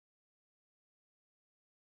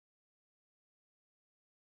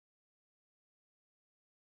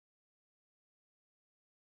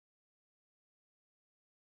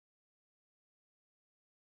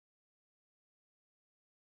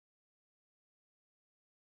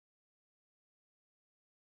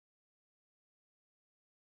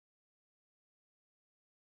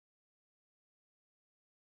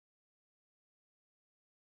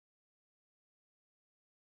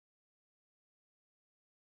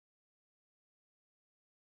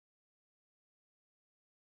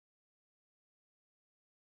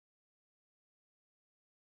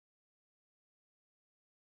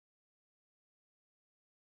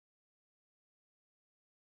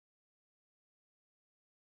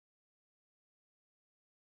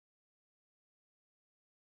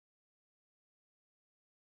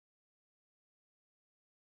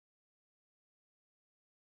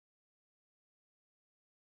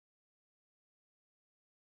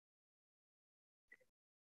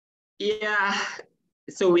Yeah,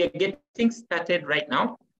 so we are getting started right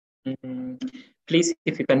now. Please,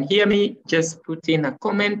 if you can hear me, just put in a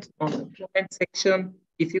comment on the comment section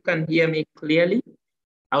if you can hear me clearly.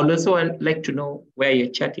 I would also like to know where you're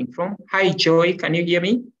chatting from. Hi, Joy, can you hear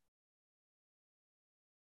me?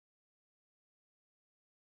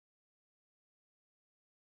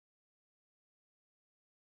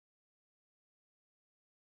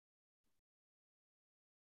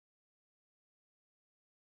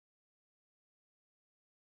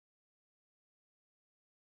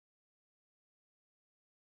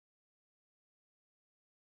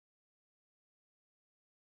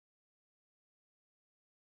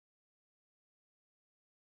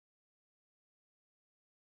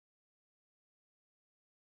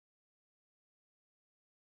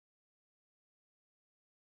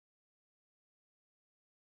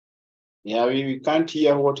 Yeah, we can't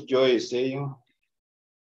hear what Joy is saying.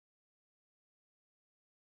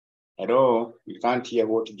 Hello, we can't hear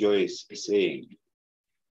what Joy is saying.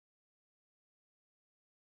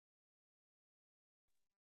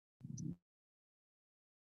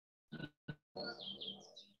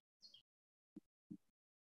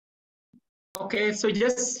 Okay, so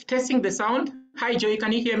just testing the sound. Hi, Joy,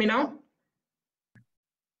 can you hear me now?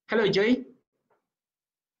 Hello, Joy.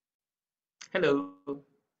 Hello.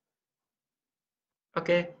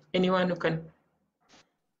 Okay, anyone who can?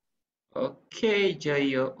 Okay, Joy,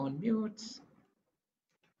 you're on mute.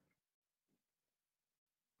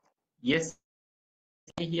 Yes,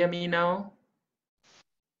 can you hear me now?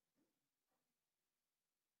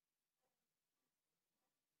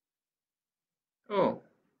 Oh,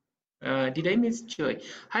 did I miss Joy?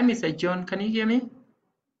 Hi, Mr. John, can you hear me?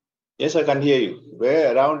 Yes, I can hear you.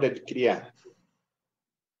 Very loud and clear.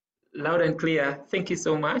 Loud and clear. Thank you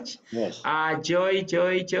so much. Yes. Joy,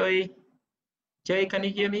 can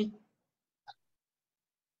you hear me?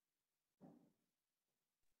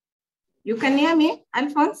 You can hear me,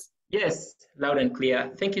 Alphonse? Yes, loud and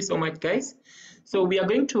clear. Thank you so much, guys. So we are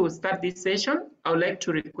going to start this session. I would like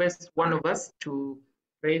to request one of us to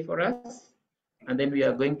pray for us, and then we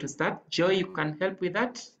are going to start. Joy, you can help with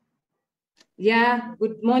that? Yeah,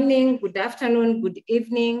 good morning, good afternoon, good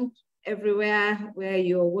evening, everywhere where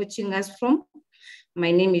you're watching us from. My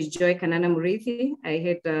name is Joy Kanana Murithi. I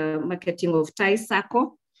head marketing of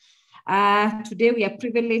Sacco. Today we are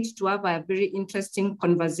privileged to have a very interesting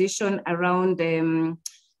conversation around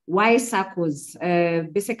why Saccos.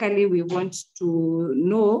 Basically, we want to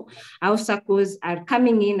know how Saccos are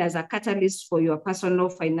coming in as a catalyst for your personal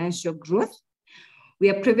financial growth. We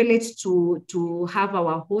are privileged to have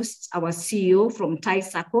our host, our CEO from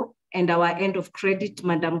Sacco, and our end of credit,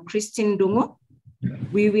 Madam Christine Dungo.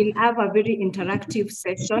 We will have a very interactive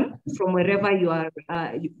session from wherever you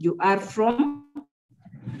are from.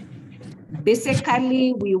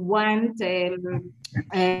 Basically, we want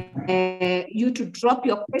you to drop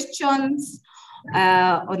your questions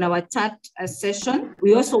on our chat session.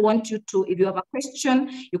 We also want you to, if you have a question,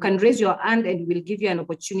 you can raise your hand and we'll give you an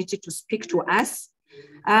opportunity to speak to us.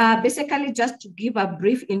 Basically, just to give a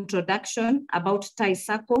brief introduction about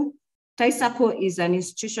Sacco. Sacco is an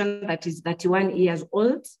institution that is 31 years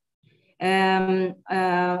old.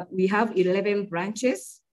 We have 11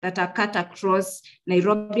 branches that are cut across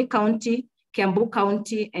Nairobi County, Kiambu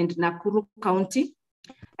County, and Nakuru County.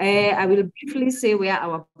 I will briefly say where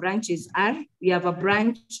our branches are. We have a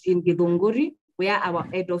branch in Githunguri, where our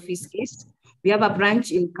head office is. We have a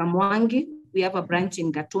branch in Kamwangi. We have a branch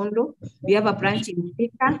in Gatondo. We have a branch in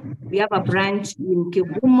Thika. We have a branch in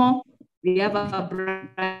Kigumo. We have a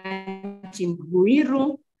branch in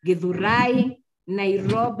Ruiru, Githurai,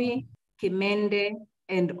 Nairobi, Kimende,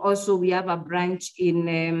 and also we have a branch in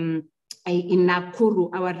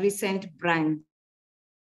Nakuru, our recent branch.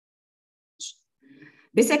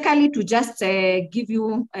 Basically, to just give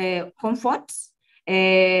you comfort,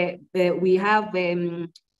 we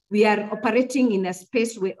are operating in a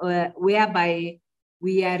space whereby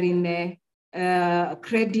we are in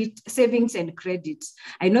credit, savings and credits.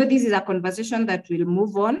 I know this is a conversation that will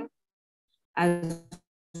move on as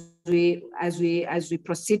we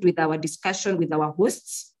proceed with our discussion with our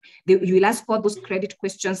hosts. You will ask all those credit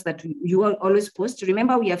questions that you always post.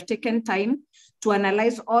 Remember, we have taken time to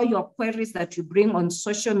analyze all your queries that you bring on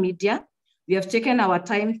social media. We have taken our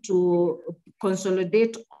time to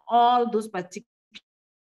consolidate all those particular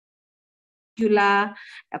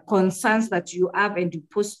concerns that you have and you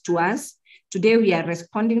post to us. Today, we are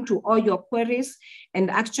responding to all your queries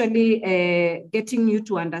and actually getting you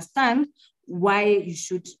to understand why you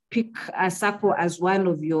should pick a Sacco as one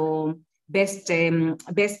of your best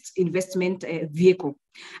investment vehicle.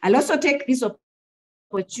 I'll also take this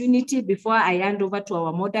opportunity before I hand over to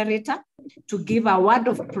our moderator to give a word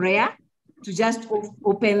of prayer to just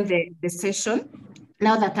open the session.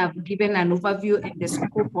 Now that I've given an overview and the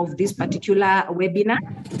scope of this particular webinar,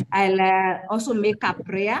 I'll also make a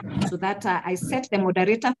prayer so that I set the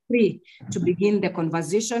moderator free to begin the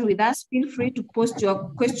conversation with us. Feel free to post your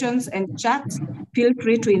questions and chat. Feel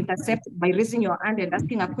free to intercept by raising your hand and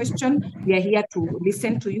asking a question. We are here to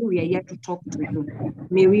listen to you. We are here to talk to you.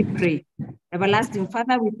 May we pray. Everlasting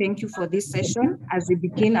Father, we thank you for this session. As we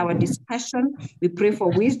begin our discussion, we pray for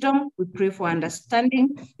wisdom, we pray for understanding,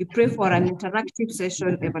 we pray for an interactive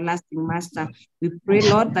session, Everlasting Master. We pray,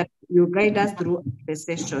 Lord, that you guide us through the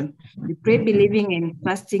session. We pray, believing and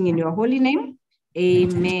trusting in your holy name.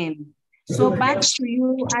 Amen. So back to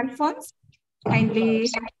you, Alphonse. Kindly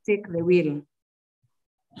take the wheel.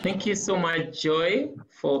 Thank you so much, Joy,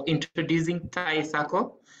 for introducing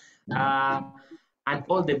Sacco. And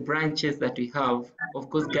all the branches that we have.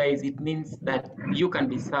 Of course, guys, it means that you can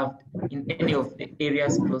be served in any of the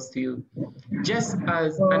areas close to you. Just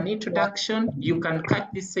as an introduction, you can catch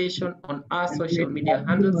this session on our social media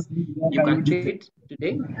handles. You can tweet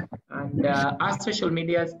today. And our social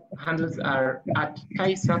media handles are at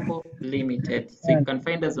Sacco Limited. So you can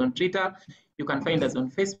find us on Twitter. You can find us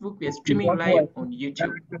on Facebook. We are streaming live on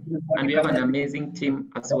YouTube. And we have an amazing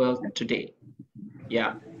team as well today.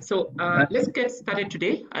 Yeah, so let's get started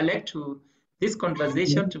today. I like this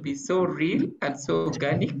conversation to be so real and so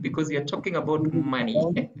organic because we are talking about money.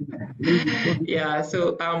 Yeah,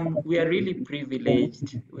 so we are really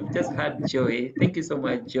privileged. We've just had Joy. Thank you so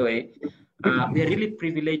much, Joy. We are really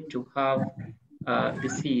privileged to have the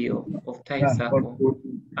CEO of Sacco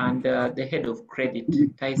and the head of credit,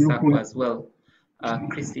 Sacco as well,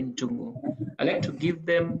 Christine Tungu. I'd like to give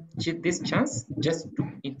them this chance just to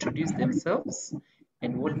introduce themselves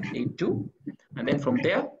and what they do. And then from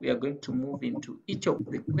there, we are going to move into each of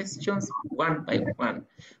the questions one by one.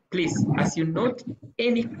 Please, as you note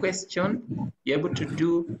any question, you're able to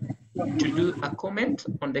do a comment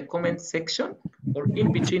on the comment section, or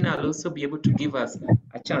in between, I'll also be able to give us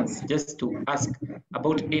a chance just to ask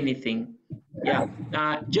about anything. Yeah,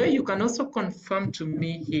 Joy, you can also confirm to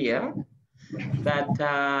me here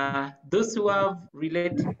that those who have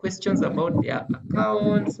related questions about their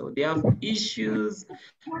accounts or they have issues,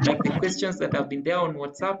 like the questions that have been there on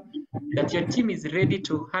WhatsApp, that your team is ready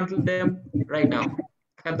to handle them right now.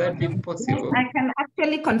 Can that be possible? I can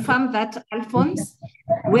actually confirm that, Alphonse.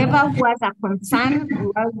 Whoever has a concern,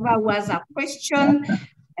 whoever has a question,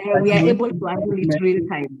 we are able to handle it real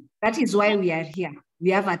time. That is why we are here. We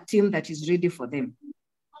have a team that is ready for them.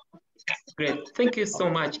 Great, thank you so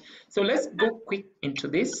much. So let's go quick into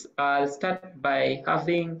this. I'll start by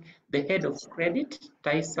having the head of credit,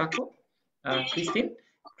 Sacco, Christine.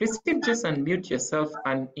 Christine, just unmute yourself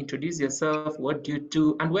and introduce yourself, what do you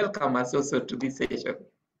do, and welcome us also to this session.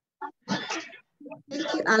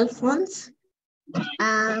 Thank you, Alphonse.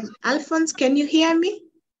 Alphonse, can you hear me?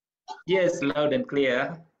 Yes, loud and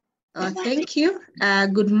clear. Thank you.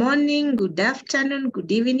 Good morning, good afternoon, good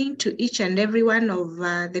evening to each and every one of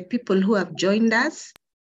the people who have joined us.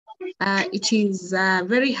 It is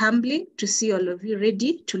very humbling to see all of you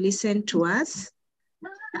ready to listen to us.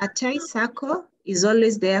 Sacco is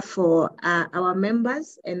always there for our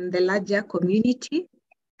members and the larger community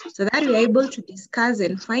so that we're able to discuss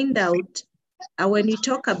and find out when we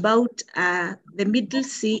talk about the middle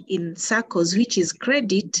C in SACCOs, which is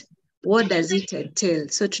credit, what does it entail?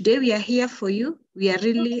 So today we are here for you. We are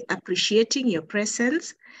really appreciating your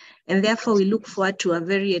presence, and therefore we look forward to a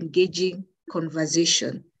very engaging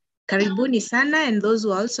conversation. Karibuni sana, and those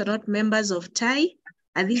who are also not members of TAI,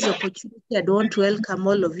 at this opportunity, I want to welcome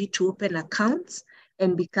all of you to open accounts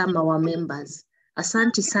and become our members.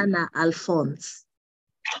 Asante sana, Alphonse.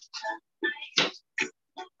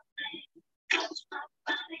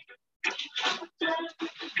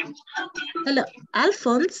 Hello,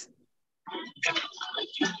 Alphonse.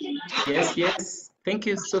 Yes. Thank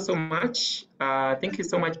you so much. Thank you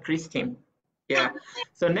so much, Christine. Yeah.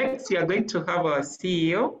 So next, we are going to have our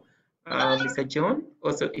CEO, Mr. John,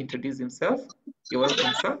 also introduce himself. You're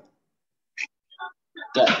welcome, sir.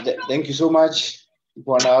 Thank you so much,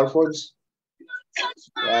 Juan Alphonse.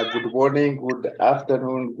 Good morning, good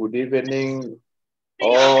afternoon, good evening,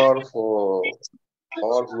 all for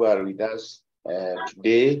all who are with us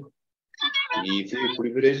today. We feel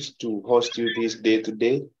privileged to host you this day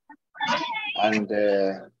today, and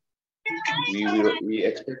we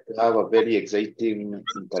expect to have a very exciting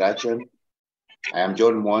interaction. I am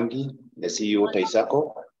John Mwangi, the CEO of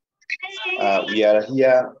Sacco. We are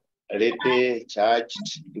here ready,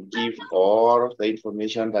 charged to give all the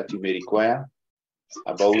information that you may require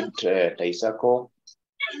about Sacco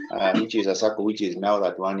which is a Sacco which is now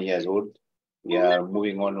that 1 year old. We are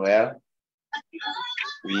moving on well.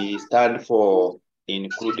 We stand for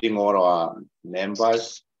including all our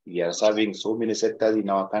members. We are serving so many sectors in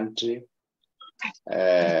our country,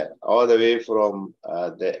 all the way from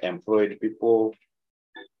the employed people,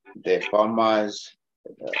 the farmers,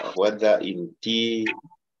 whether in tea,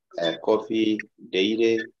 coffee,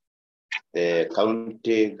 dairy, the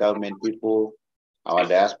county government people, our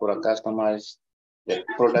diaspora customers. The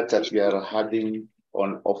products that we are having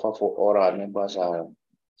on offer for all our members are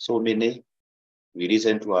so many. We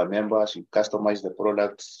listen to our members, we customize the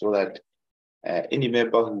products so that any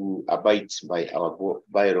member who abides by our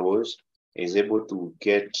bylaws is able to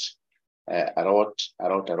get a lot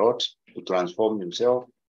to transform himself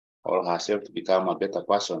or herself to become a better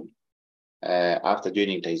person after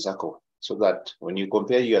joining Sacco. So that when you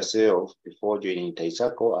compare yourself before joining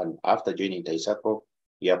Sacco and after joining Sacco,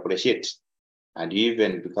 you appreciate and you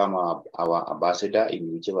even become our ambassador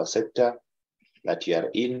in whichever sector that you are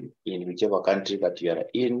in whichever country that you are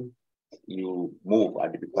in, you move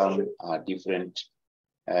and become a different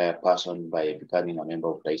person by becoming a member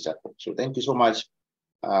of Sacco. So thank you so much.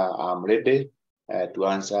 I'm ready to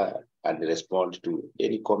answer and respond to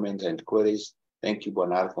any comments and queries. Thank you,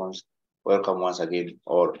 Bwana Alphonse. Welcome once again,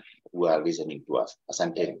 all who are listening to us.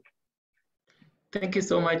 Asante. Thank you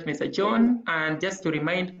so much, Mr. John. And just to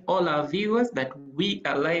remind all our viewers that we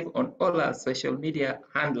are live on all our social media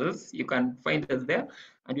handles. You can find us there.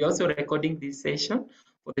 And we're also recording this session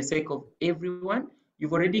for the sake of everyone.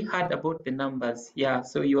 You've already heard about the numbers. Yeah,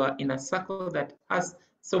 so you are in a circle that has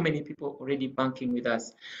so many people already banking with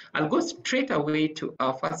us. I'll go straight away to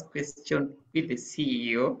our first question with the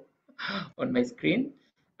CEO on my screen.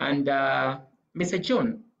 And Mr.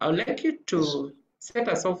 John, I would like you to set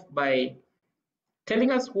us off by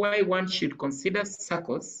telling us why one should consider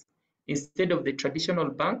SACCOs instead of the traditional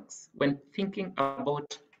banks when thinking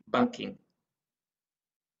about banking.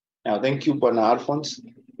 Now, thank you, Bwana Alphonse.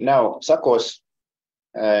 Now, SACCOs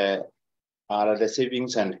are the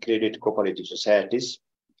savings and credit cooperative societies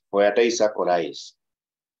where Sacco lies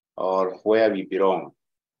or where we belong.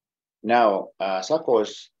 Now,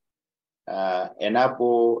 SACCOs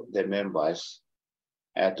enable the members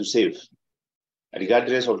to save.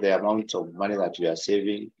 Regardless of the amount of money that you are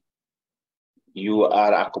saving, you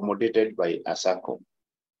are accommodated by a Sacco.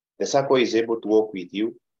 The Sacco is able to work with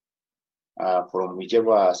you from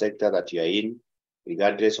whichever sector that you are in,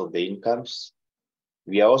 regardless of the incomes.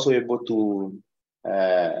 We are also able to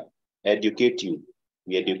educate you.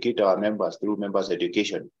 We educate our members through members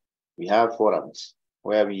education. We have forums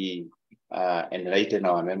where we enlighten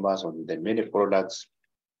our members on the many products,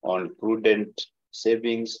 on prudent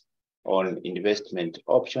savings, on investment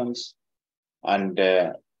options. And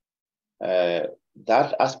that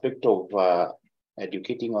aspect of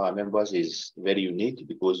educating our members is very unique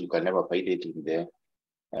because you can never find it in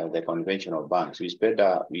the conventional banks.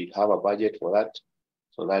 We have a budget for that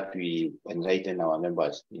so that we enlighten our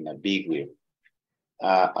members in a big way.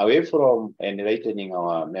 Away from enlightening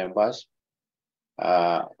our members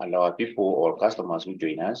and our people or customers who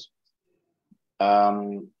join us,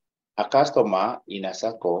 a customer in a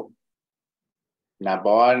Sacco,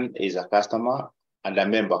 number one is a customer and a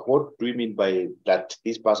member. What do we mean by that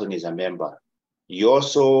this person is a member? You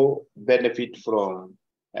also benefit from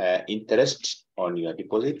interest on your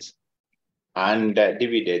deposits and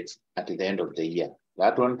dividends at the end of the year.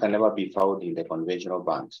 That one can never be found in the conventional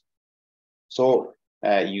banks. So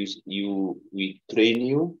we train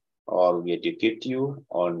you or we educate you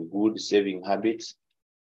on good saving habits.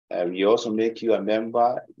 We also make you a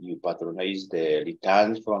member. You patronize the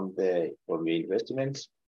returns from your investments,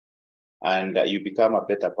 and you become a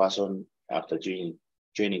better person after joining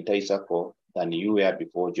Sacco than you were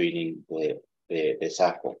before joining the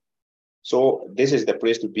Sacco. So this is the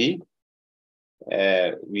place to be.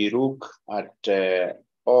 We look at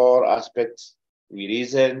all aspects. We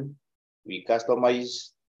reason, we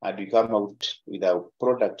customize, and we come out with a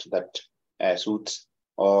product that suits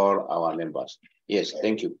all our members. Yes,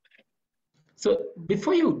 thank you. So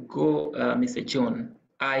before you go, Mr. John,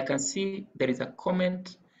 I can see there is a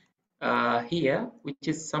comment here, which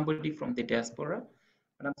is somebody from the diaspora.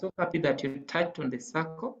 And I'm so happy that you touched on the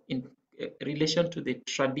Sacco in relation to the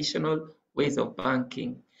traditional ways of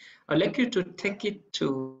banking. I'd like you to take it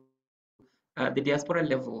to the diaspora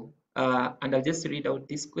level. And I'll just read out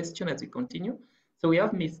this question as we continue. So we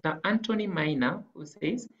have Mr. Anthony Maina, who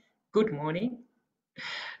says, good morning.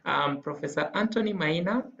 Professor Anthony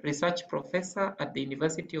Maina, research professor at the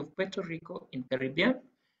University of Puerto Rico in Caribbean.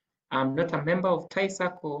 I'm not a member of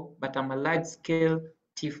Sacco, but I'm a large-scale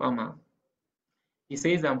tea farmer. He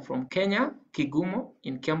says, I'm from Kenya, Kigumo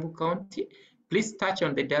in Kiambu County. Please touch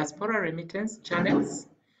on the diaspora remittance channels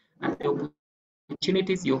and the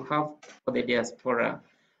opportunities you have for the diaspora.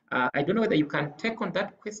 I don't know whether you can take on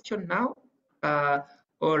that question now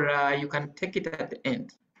or you can take it at the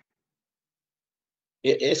end.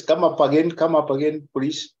 Yes, come up again,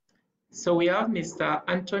 please. So we have Mr.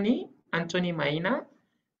 Anthony Maina.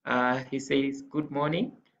 He says, good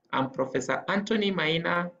morning. I'm Professor Anthony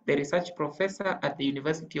Maina, the research professor at the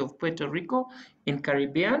University of Puerto Rico in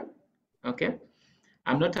Caribbean. Okay.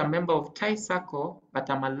 I'm not a member of Sacco, but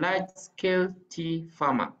I'm a large-scale tea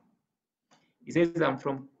farmer. He says, I'm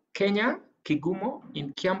from Kenya, Kigumo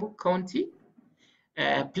in Kiambu County.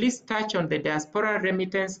 Please touch on the diaspora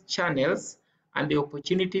remittance channels and the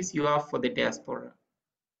opportunities you have for the diaspora.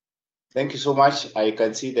 Thank you so much. I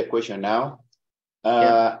can see the question now.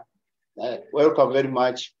 Welcome very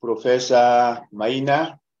much, Professor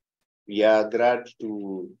Maina. We are glad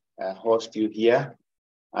to host you here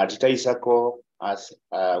at Sacco. As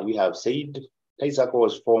we have said, Sacco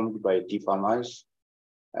was formed by tea farmers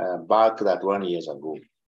back that 1 year ago.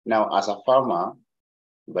 Now, as a farmer,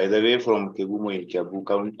 by the way, from Kigumo in Kiambu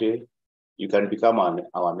County, you can become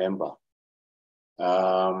our member.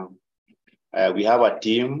 We have a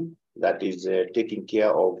team that is taking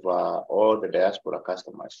care of all the diaspora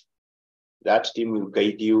customers. That team will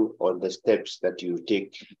guide you on the steps that you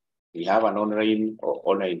take. We have an online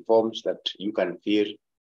forms that you can fill,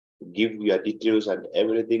 give your details and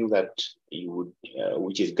everything that you would,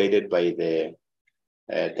 which is guided by the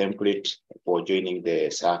template for joining the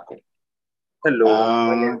Sacco. Hello,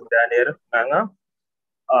 my name is Daniel Nanga.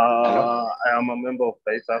 Hello? I am a member of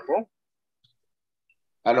Sacco.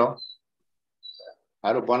 Hello.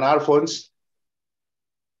 Hello, Bon Alphonse.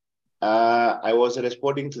 I was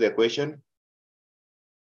responding to the question.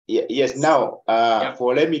 Yes, now,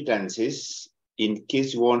 for remittances, in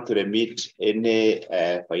case you want to remit any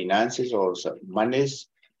finances or monies,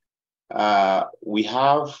 we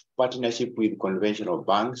have partnership with conventional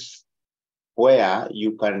banks where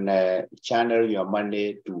you can channel your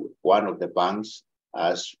money to one of the banks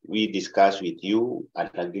as we discuss with you and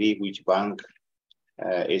agree which bank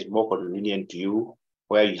is more convenient to you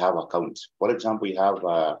where you have accounts. For example, you have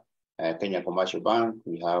Kenya Commercial Bank,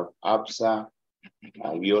 we have ABSA,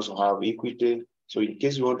 we also have Equity. So in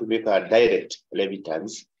case you want to make a direct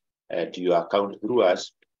remittance to your account through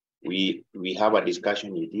us, we have a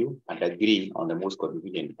discussion with you and agree on the most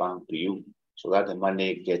convenient bank to you so that the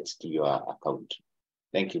money gets to your account.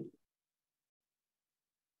 Thank you.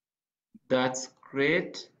 That's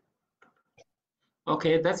great.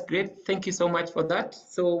 Okay, that's great. Thank you so much for that.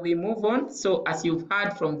 So we move on. So as you've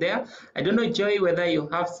heard from there, I don't know, Joy, whether you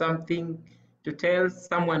have something to tell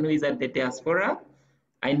someone who is at the diaspora.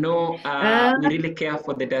 I know we really care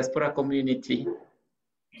for the diaspora community.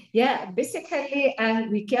 Yeah, basically,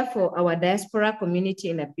 we care for our diaspora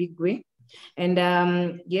community in a big way. And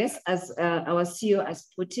yes, as our CEO has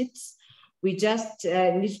put it, we just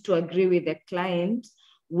need to agree with the client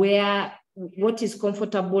what is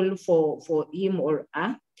comfortable for him or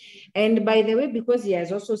her. And by the way, because he has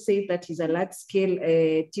also said that he's a large-scale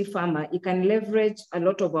tea farmer, he can leverage a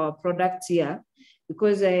lot of our products here.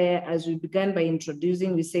 Because as we began by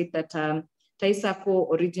introducing, we said that Sacco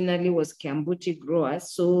originally was Kiambuchi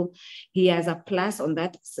growers. So he has a plus on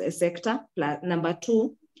that sector. Number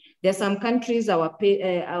two, there are some countries are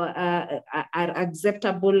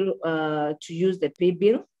acceptable to use the pay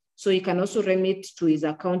bill. So he can also remit to his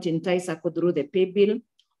account in Sacco through the pay bill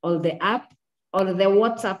or the app or the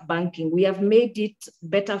WhatsApp banking. We have made it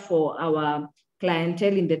better for our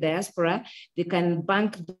clientele in the diaspora. They can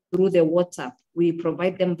bank through the WhatsApp. We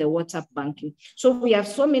provide them the WhatsApp banking. So we have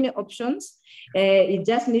so many options. He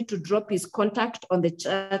just need to drop his contact on the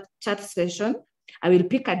chat session. I will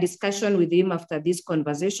pick a discussion with him after this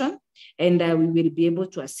conversation, and we will be able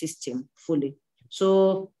to assist him fully.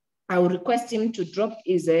 So I will request him to drop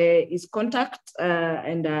his contact,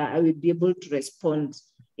 and I will be able to respond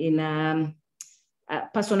in a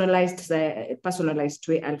personalized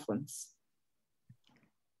way, Alphonse.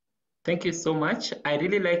 Thank you so much. I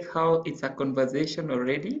really like how it's a conversation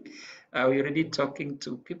already. We're already talking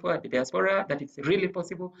to people at the diaspora that it's really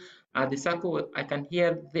possible. The Sacco, I can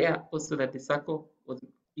hear there also that the Sacco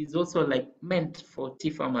is also like meant for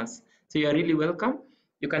tea farmers. So you're really welcome.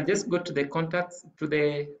 You can just go to the contacts, to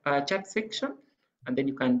the chat section, and then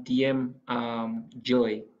you can DM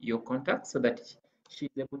Joy your contact so that she's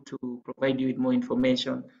able to provide you with more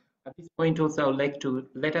information. At this point also, I would like to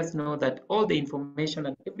let us know that all the information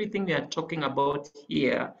and everything we are talking about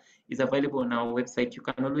here is available on our website. You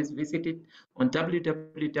can always visit it on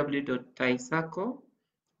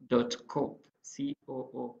www.taisacco.co.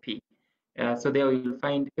 COOP. So there you'll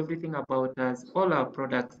find everything about us, all our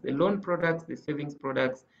products, the loan products, the savings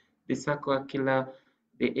products, the Sacco Aquila,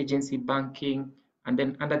 the agency banking, and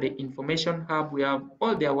then under the information hub, we have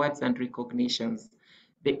all the awards and recognitions,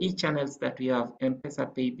 the e-channels that we have, M-Pesa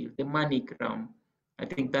Paybill, the MoneyGram, I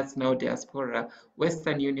think that's now Diaspora,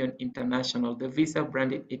 Western Union International, the Visa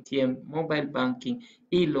branded ATM, mobile banking,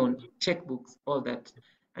 e-loan, checkbooks, all that.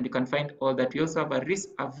 And you can find all that. We also have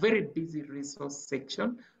a very busy resource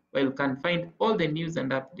section where you can find all the news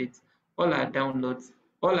and updates, all our downloads,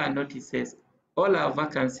 all our notices, all our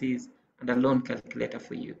vacancies, and a loan calculator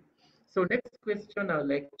for you. So next question, I would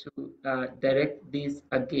like to direct this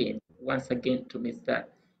once again to Mr.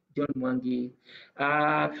 John Mwangi.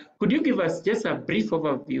 Could you give us just a brief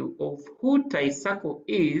overview of who Sacco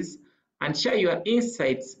is and share your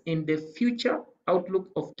insights in the future outlook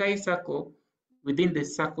of Sacco within the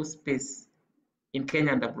Sacco space in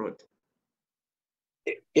Kenya and abroad?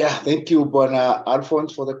 Yeah, thank you, Bwana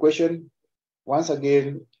Alphonse, for the question. Once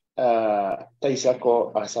again,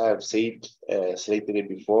 Sacco, as I have said slightly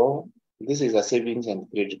before, this is a savings and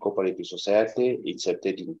credit cooperative society. It's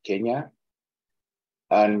accepted in Kenya.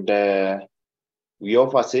 And we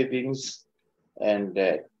offer savings and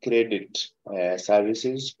credit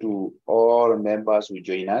services to all members who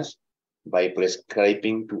join us by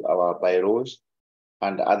prescribing to our bylaws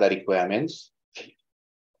and other requirements.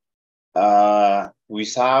 We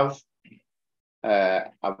serve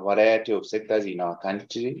a variety of sectors in our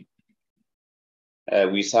country.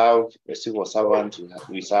 We serve civil servants,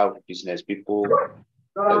 we serve business people,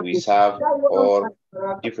 we serve all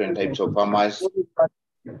different types of farmers,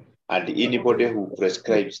 and anybody who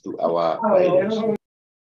prescribes to our bylaws.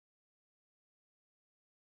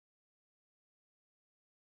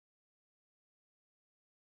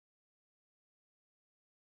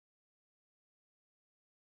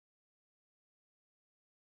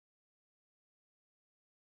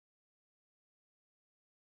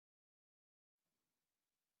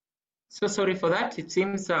 So sorry for that. It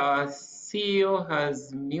seems our CEO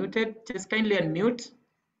has muted. Just kindly unmute.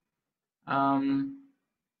 Try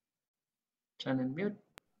and unmute.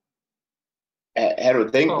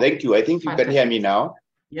 Harold, thank you. I think you can hear me now.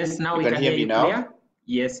 Yes, now we can hear you clear.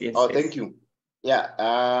 Yes. Oh, thank you.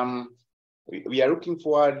 Yeah, we are looking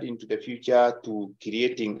forward into the future to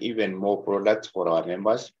creating even more products for our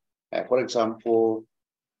members. For example,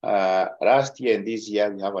 last year and this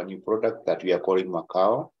year, we have a new product that we are calling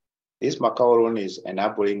Macau. This Macau loan is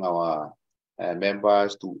enabling our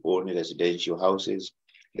members to own residential houses.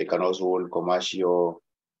 They can also own commercial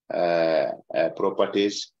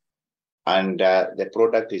properties, and the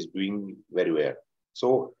product is doing very well.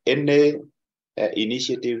 So any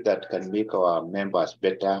initiative that can make our members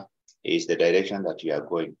better is the direction that we are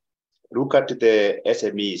going. Look at the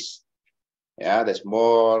SMEs, the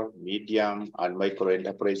small, medium, and micro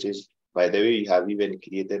enterprises. By the way, we have even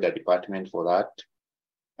created a department for that,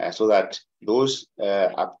 so that those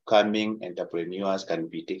upcoming entrepreneurs can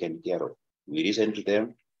be taken care of. We listen to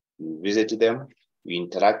them, we visit them, we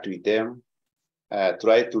interact with them,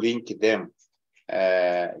 try to link them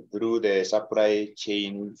through the supply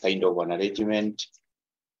chain kind of an arrangement,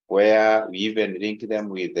 where we even link them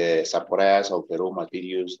with the suppliers of the raw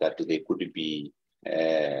materials that they could be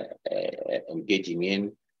engaging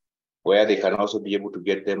in, where they can also be able to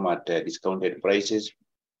get them at discounted prices.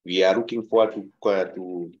 We are looking forward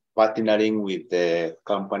to partnering with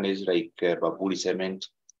companies like Baburi Cement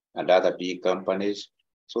and other big companies,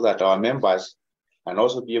 so that our members can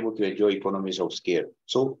also be able to enjoy economies of scale.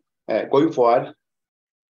 So going forward,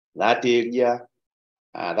 that area,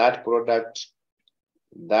 that product,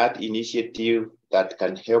 that initiative that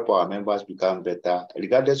can help our members become better,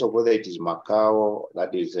 regardless of whether it is Macau,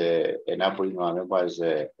 that is enabling our members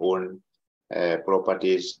own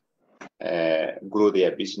properties, grow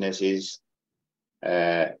their businesses,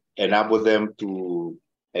 enable them to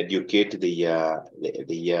educate their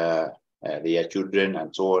children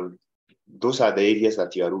and so on. Those are the areas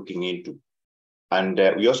that you are looking into. And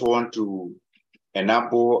we also want to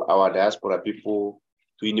enable our diaspora people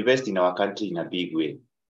to invest in our country in a big way.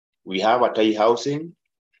 We have a Thai housing,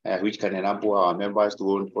 which can enable our members to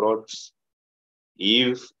own plots.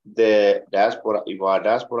 If our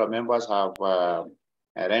diaspora members have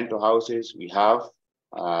rental houses, we have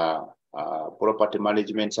property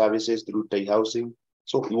management services through Thai housing.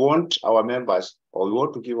 So we want our members, or we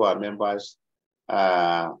want to give our members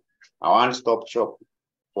a one-stop shop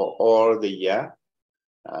for all the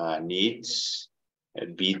needs,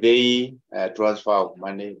 be they transfer of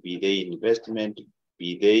money, be they investment,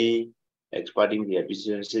 be they expanding their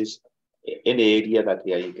businesses, any area that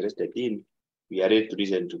they are interested in. We are ready to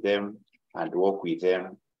listen to them and work with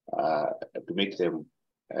them to make them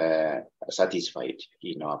satisfied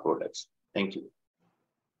in our products. Thank you.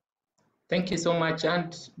 Thank you so much.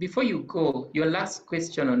 And before you go, your last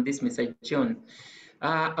question on this, Mr. John,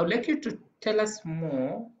 I would like you to tell us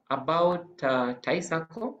more about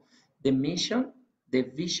Sacco, the mission, the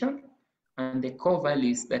vision, and the core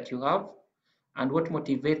values that you have, and what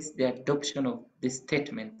motivates the adoption of the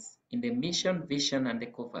statements in the mission, vision, and the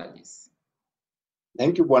core values.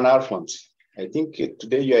 Thank you, Bwana Alphonse. I think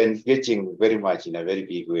today you are engaging very much in a very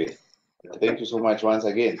big way. Thank you so much once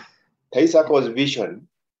again. Sacco's vision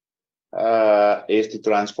is to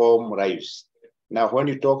transform lives. Now, when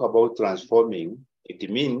you talk about transforming, it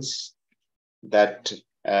means that,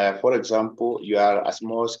 for example, you are a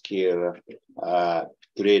small scale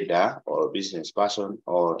trader or business person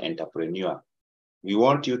or entrepreneur. We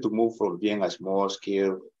want you to move from being a small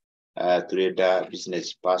scale trader,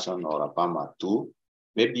 business person, or a farmer to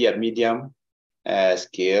maybe a medium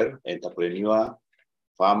scale entrepreneur,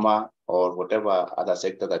 farmer, or whatever other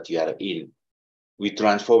sector that you are in. We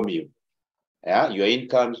transform you. Yeah, your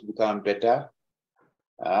incomes become better.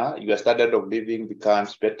 Your standard of living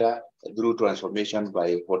becomes better through transformation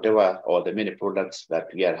by whatever or the many products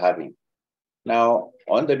that we are having. Now,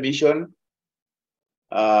 on the mission,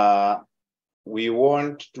 we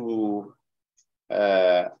want to,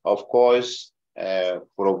 of course,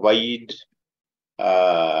 provide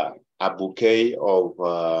a bouquet of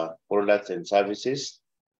products and services,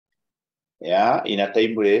 yeah, in a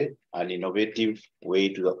timely and innovative way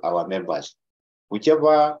to our members.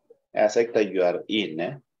 Whichever sector you are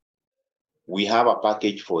in, we have a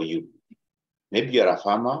package for you. Maybe you are a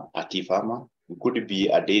farmer, a tea farmer. You could be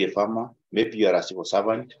a dairy farmer. Maybe you are a civil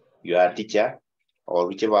servant. You are a teacher, or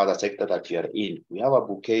whichever other sector that you are in. We have a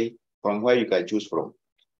bouquet from where you can choose from.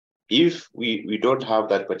 If we don't have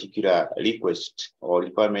that particular request or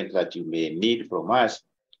requirement that you may need from us,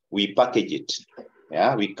 we package it.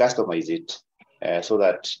 Yeah, we customize it so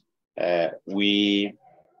that we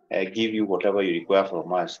give you whatever you require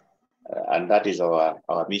from us, and that is our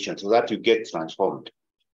mission, so that you get transformed.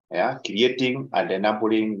 Yeah, creating and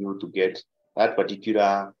enabling you to get that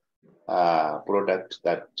particular product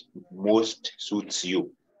that most suits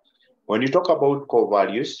you. When you talk about core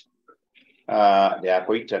values, there are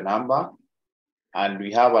quite a number, and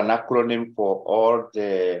we have an acronym for all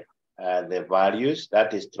the values.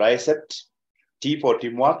 That is TRICEPT. T for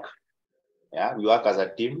teamwork. Yeah, we work as a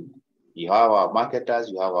team. You have our marketers,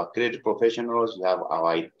 you have our credit professionals, you have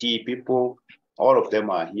our IT people. All of them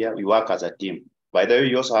are here. We work as a team. By the way,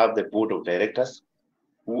 we also have the board of directors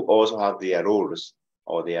who also have their roles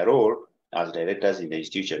or their role as directors in the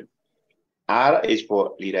institution. R is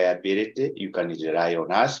for reliability. You can rely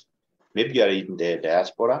on us. Maybe you are in the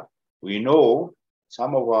diaspora. We know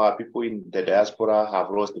some of our people in the diaspora have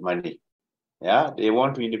lost money. Yeah, they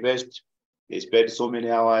want to invest. They spend so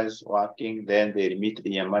many hours working, then they remit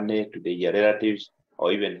their money to their relatives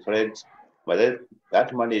or even friends. But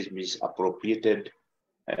that money is misappropriated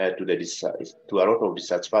to a lot of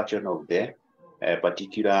dissatisfaction of the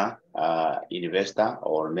particular investor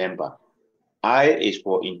or member. I is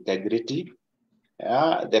for integrity.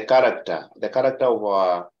 The character of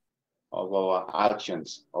our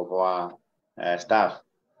actions, of our staff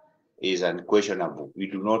is unquestionable. We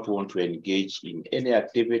do not want to engage in any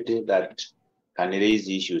activity that can raise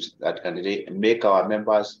issues, that can make our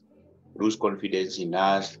members lose confidence in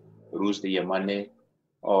us, lose their money,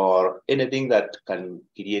 or anything that can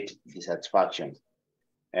create dissatisfaction.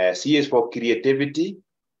 C is for creativity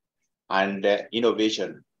and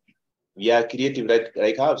innovation. We are creative,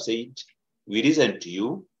 like I have said, we listen to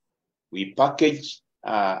you, we package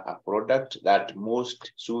a product that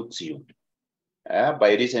most suits you.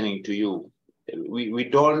 By listening to you, we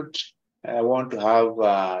don't want to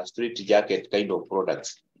have street jacket kind of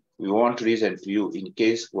products. We want to listen to you in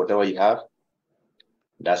case whatever you have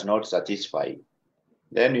does not satisfy.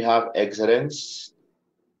 Then we have excellence.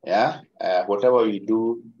 Yeah, whatever we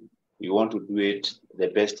do, we want to do it the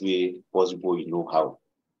best way possible you know how.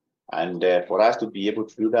 And for us to be able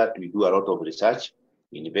to do that, we do a lot of research,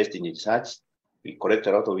 we invest in research, we collect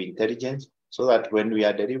a lot of intelligence, so that when we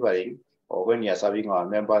are delivering or when we are serving our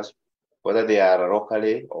members, whether they are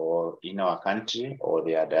locally or in our country or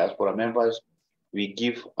they are diaspora members, we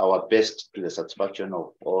give our best to the satisfaction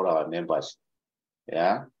of all our members.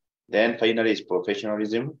 Yeah. Then finally is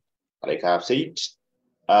professionalism. Like I've said,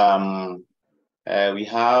 we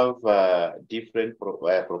have different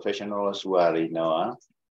professionals who are in our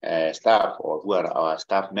staff or who are our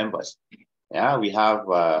staff members. Yeah, we have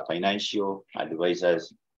financial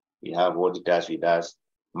advisors, we have auditors with us,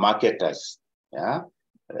 marketers. Yeah,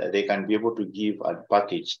 they can be able to give a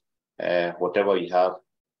package whatever you have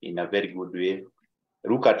in a very good way.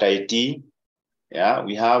 Look at IT. Yeah,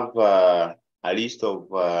 we have a list of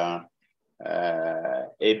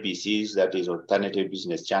ABCs, that is alternative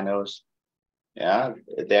business channels. Yeah,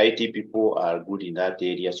 the IT people are good in that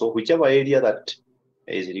area. So whichever area that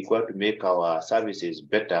is required to make our services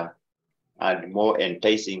better and more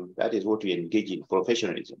enticing, that is what we engage in,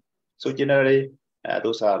 professionalism. So generally,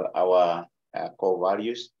 those are our core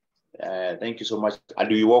values. Thank you so much. And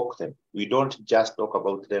we walk them. We don't just talk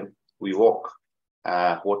about them. We walk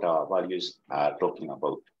what our values are talking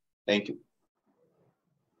about. Thank you.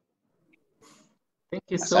 Thank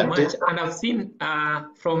you so much. And I've seen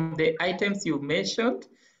from the items you mentioned,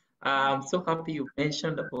 I'm so happy you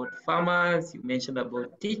mentioned about farmers, you mentioned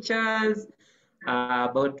about teachers,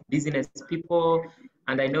 about business people,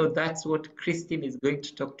 and I know that's what Christine is going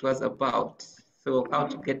to talk to us about. So how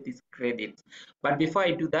to get this credit. But before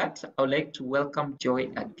I do that, I would like to welcome Joy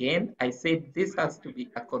again. I said this has to be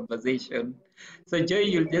a conversation. So Joy,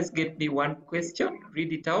 you'll just get me one question,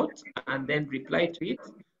 read it out, and then reply to it.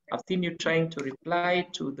 I've seen you trying to reply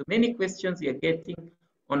to the many questions you're getting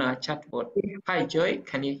on our chat board. Hi, Joy,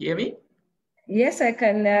 can you hear me? Yes, I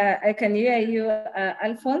can hear you,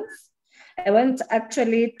 Alphonse. I want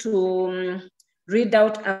actually to read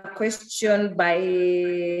out a question by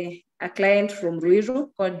a client from Ruiru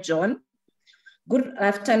called John. Good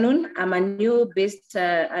afternoon. I'm a new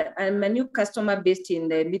customer based in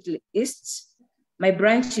the Middle East. My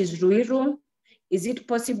branch is Ruiru. Is it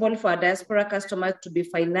possible for a diaspora customer to be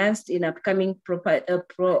financed in upcoming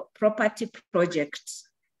property projects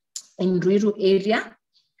in Ruiru area?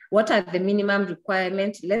 What are the minimum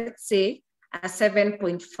requirements? Let's say a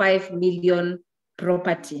 7.5 million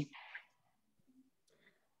property.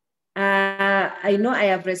 I know I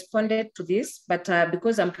have responded to this, but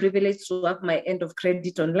because I'm privileged to have my end of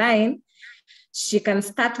credit online, she can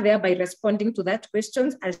start there by responding to that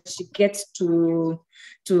question as she gets to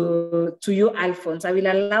you, Alphonse. I will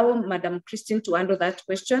allow Madam Christine to handle that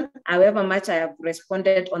question, however much I have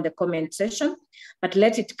responded on the comment section, but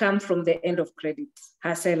let it come from the end of credit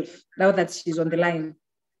herself, now that she's on the line.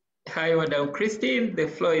 Hi, Madam Christine, the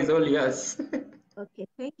floor is all yours. Okay,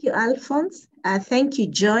 thank you, Alphonse. Thank you,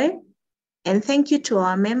 Joy. And thank you to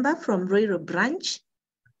our member from Ruiru branch.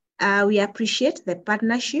 We appreciate the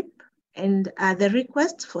partnership and the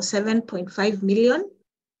request for 7.5 million.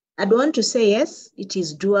 I'd want to say yes, it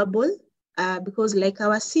is doable because like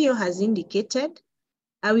our CEO has indicated,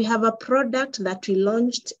 we have a product that we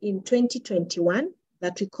launched in 2021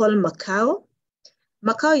 that we call Macau.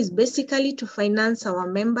 Macau is basically to finance our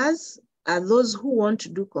members, those who want to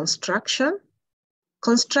do construction.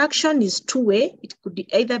 Construction is two-way. It could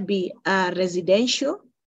either be residential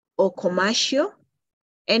or commercial.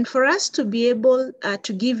 And for us to be able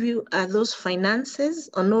to give you those finances,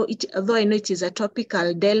 although I know it is a topic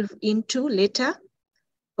I'll delve into later,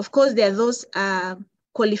 of course, there are those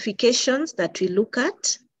qualifications that we look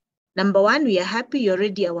at. Number one, we are happy you're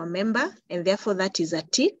already our member, and therefore that is a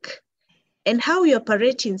tick. And how we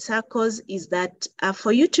operate in Saccos is that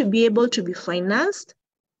for you to be able to be financed,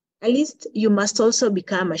 at least you must also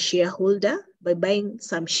become a shareholder by buying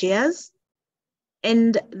some shares.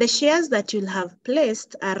 And the shares that you'll have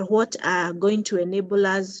placed are what are going to enable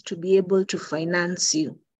us to be able to finance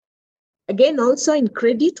you. Again, also in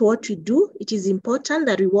credit, what we do, it is important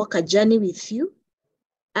that we walk a journey with you.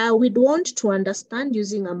 We'd want to understand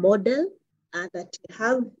using a model that we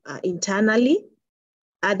have internally,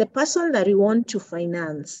 the person that we want to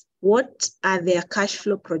finance. What are their cash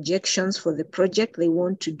flow projections for the project they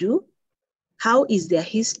want to do? How is their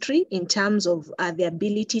history in terms of their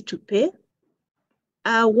ability to pay?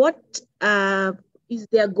 What is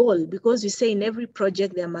their goal? Because we say in every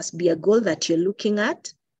project, there must be a goal that you're looking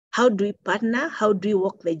at. How do we partner? How do we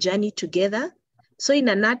walk the journey together? So in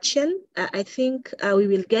a nutshell, I think we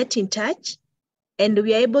will get in touch and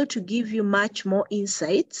we are able to give you much more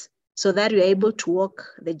insights so that we are able to walk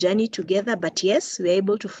the journey together. But yes, we are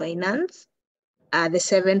able to finance the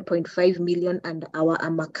 7.5 million and our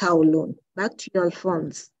Macau loan. Back to you,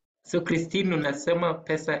 Alphonse. So Christine, unasema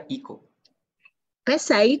pesa iko?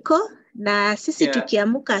 Pesa iko na sisi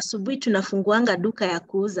tukiamuka asubuhi tunafunguanga duka ya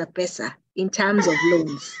kuuza pesa in terms of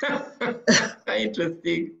loans.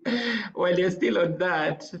 Interesting. While you're still on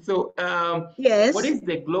that, so yes. What is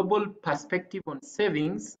the global perspective on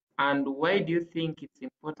savings, and why do you think it's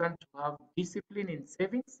important to have discipline in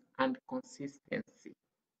savings and consistency?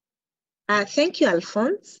 Thank you,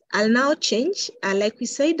 Alphonse. I'll now change. Like we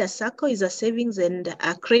said, a Sacco is a savings and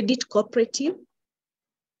a credit cooperative.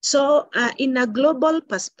 So in a global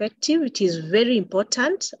perspective, it is very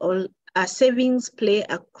important. All savings play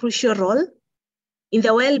a crucial role in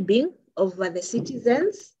the well-being of the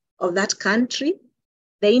citizens of that country,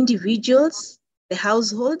 the individuals, the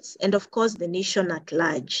households, and of course, the nation at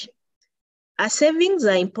large. Our savings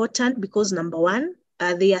are important because number one,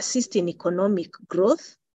 they assist in economic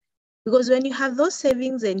growth. Because when you have those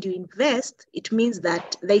savings and you invest, it means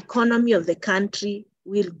that the economy of the country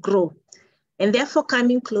will grow. And therefore,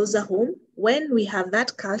 coming closer home, when we have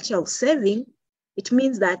that culture of saving, it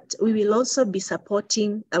means that we will also be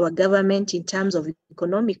supporting our government in terms of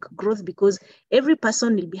economic growth, because every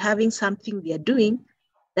person will be having something they are doing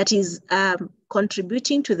that is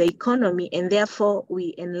contributing to the economy, and therefore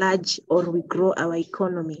we enlarge or we grow our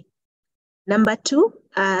economy. Number two,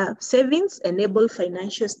 savings enable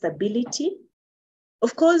financial stability.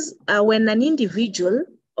 Of course, when an individual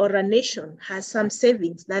or a nation has some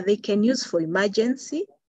savings that they can use for emergency,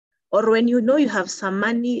 or when you know you have some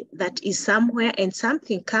money that is somewhere and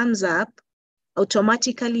something comes up,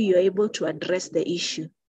 automatically you're able to address the issue.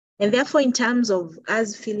 And therefore, in terms of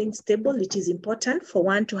us feeling stable, it is important for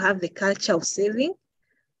one to have the culture of saving,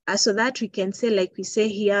 so that we can say, like we say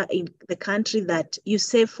here in the country, that you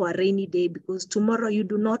save for a rainy day because tomorrow you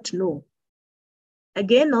do not know.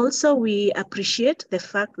 Again, also, we appreciate the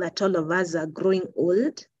fact that all of us are growing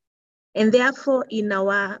old. And therefore, in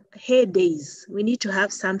our heydays, we need to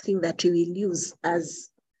have something that we will use,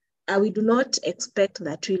 as we do not expect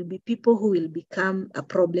that we will be people who will become a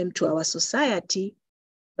problem to our society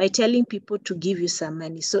by telling people to give you some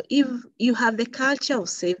money. So if you have the culture of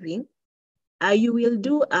saving, you will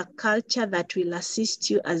do a culture that will assist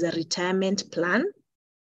you as a retirement plan.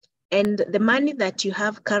 And the money that you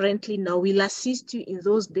have currently now will assist you in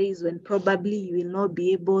those days when probably you will not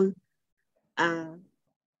be able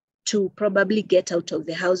to probably get out of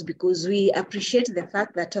the house, because we appreciate the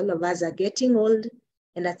fact that all of us are getting old,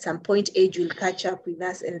 and at some point age will catch up with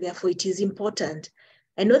us, and therefore it is important.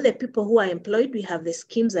 I know the people who are employed, we have the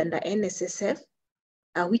schemes under NSSF,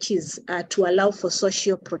 which is to allow for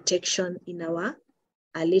social protection in our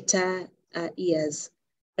later years.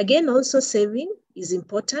 Again, also saving is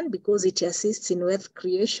important because it assists in wealth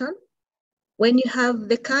creation. When you have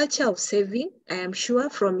the culture of saving, I am sure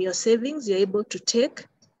from your savings, you're able to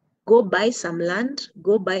go buy some land,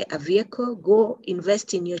 go buy a vehicle, go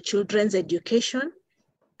invest in your children's education.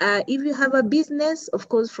 If you have a business, of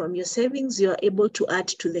course, from your savings, you're able to add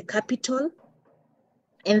to the capital.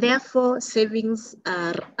 And therefore, savings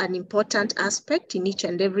are an important aspect in each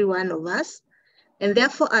and every one of us. And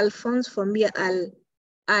therefore, Alphonse, for me,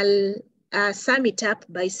 I'll sum it up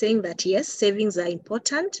by saying that, yes, savings are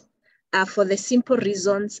important for the simple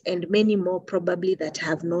reasons and many more probably that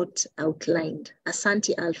have not outlined.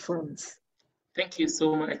 Asante, Alphonse. Thank you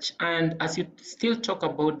so much. And as you still talk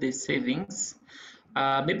about the savings,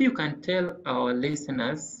 maybe you can tell our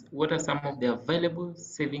listeners what are some of the available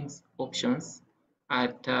savings options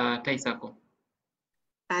at Sacco.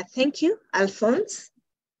 Thank you, Alphonse.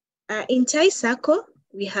 In Sacco,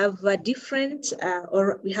 we have a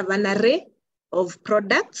we have an array of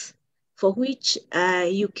products for which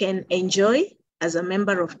you can enjoy as a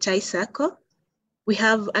member of Sacco. We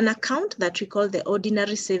have an account that we call the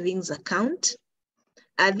ordinary savings account.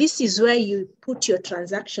 This is where you put your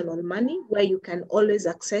transactional money, where you can always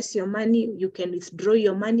access your money, you can withdraw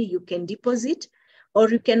your money, you can deposit, or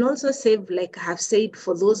you can also save, like I have said,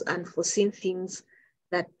 for those unforeseen things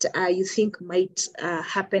that you think might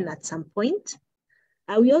happen at some point.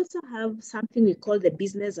 We also have something we call the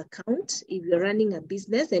business account. If you're running a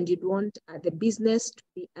business and you'd want the business to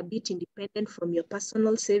be a bit independent from your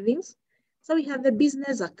personal savings. So we have the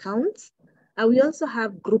business accounts. We also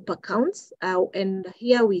have group accounts. And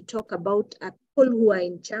here we talk about people who are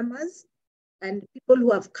in chamas and people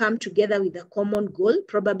who have come together with a common goal.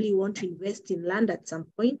 Probably you want to invest in land at some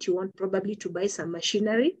point. You want probably to buy some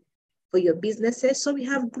machinery for your businesses. So we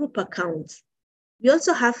have group accounts. We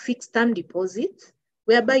also have fixed term deposits,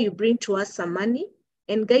 whereby you bring to us some money,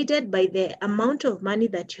 and guided by the amount of money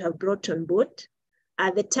that you have brought on board,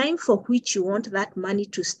 at the time for which you want that money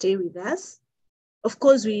to stay with us. Of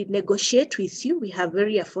course, we negotiate with you. We have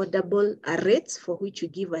very affordable rates for which we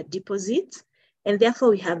give a deposit, and therefore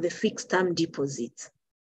we have the fixed term deposits.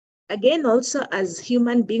 Again, also as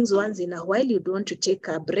human beings, once in a while, you'd want to take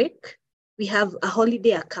a break. We have a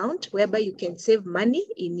holiday account whereby you can save money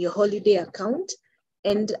in your holiday account.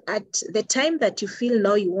 And at the time that you feel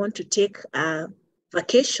now you want to take a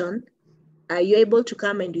vacation, you're able to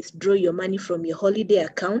come and withdraw your money from your holiday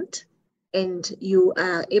account, and you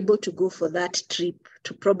are able to go for that trip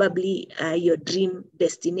to probably your dream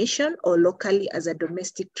destination or locally as a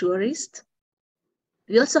domestic tourist.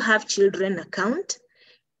 We also have children account,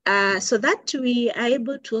 so that we are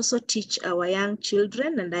able to also teach our young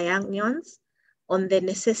children and our young ones on the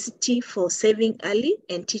necessity for saving early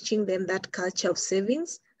and teaching them that culture of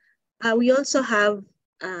savings. We also have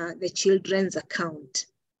the children's account.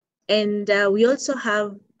 And we also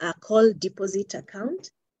have a call deposit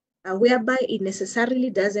account, whereby it necessarily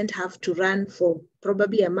doesn't have to run for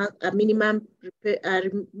probably a minimum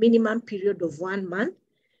period of 1 month.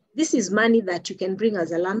 This is money that you can bring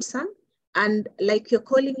as a lump sum. And like you're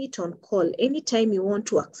calling it on call, anytime you want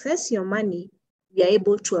to access your money, we are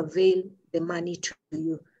able to avail the money to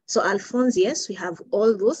you. So Alphonse, yes, we have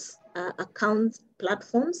all those account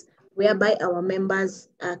platforms whereby our members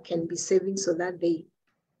can be saving so that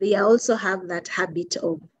they also have that habit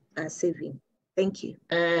of saving. Thank you.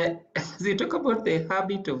 As you talk about the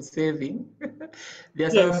habit of saving, there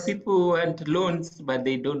are Yes. some people who want loans, but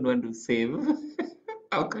they don't want to save.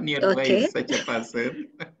 How can you advise such a person?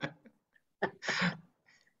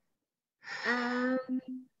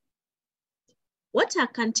 What I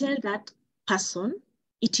can tell that person,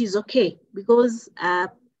 it is okay, because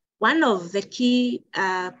one of the key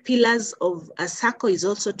pillars of a Sacco is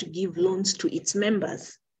also to give loans to its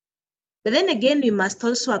members. But then again, we must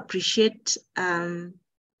also appreciate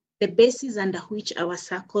the basis under which our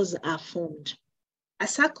Saccos are formed. A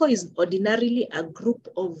Sacco is ordinarily a group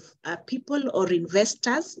of people or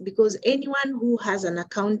investors, because anyone who has an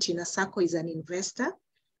account in a Sacco is an investor,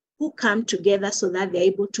 who come together so that they're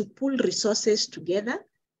able to pool resources together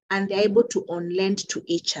and they're able to on-lend to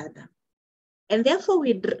each other. And therefore,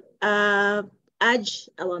 we urge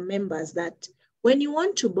our members that when you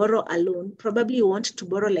want to borrow a loan, probably you want to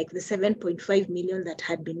borrow like the 7.5 million that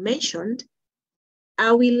had been mentioned,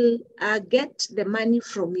 I will get the money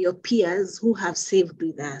from your peers who have saved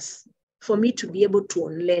with us for me to be able to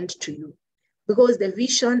on-lend to you. Because the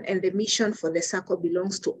vision and the mission for the Sacco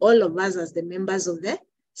belongs to all of us as the members of the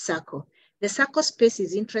Sacco. The Sacco space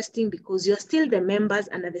is interesting because you're still the members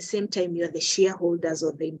and at the same time you're the shareholders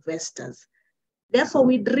or the investors. Therefore,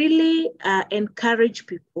 we'd really encourage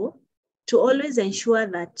people to always ensure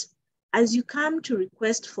that as you come to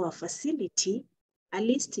request for a facility, at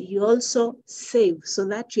least you also save so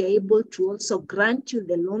that you're able to also grant you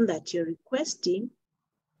the loan that you're requesting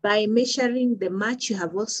by measuring the much you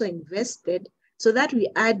have also invested, so that we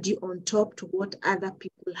add you on top to what other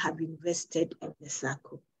people have invested in the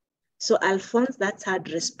Sacco. So Alphonse, that's how I'd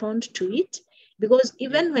respond to it, because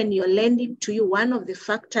even when you're lending to you, one of the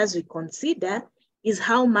factors we consider is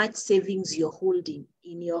how much savings you're holding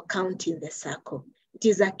in your account in the Sacco. It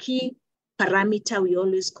is a key parameter we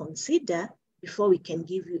always consider before we can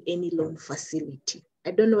give you any loan facility.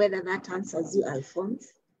 I don't know whether that answers you,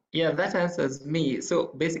 Alphonse. Yeah, that answers me. So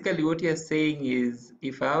basically what you're saying is,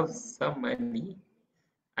 if I have some money,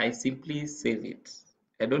 I simply save it.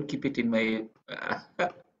 I don't keep it in my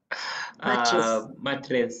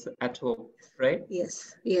mattress at home, right?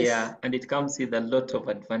 Yes, yes. Yeah, and it comes with a lot of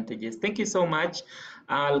advantages. Thank you so much.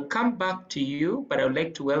 I'll come back to you, but I would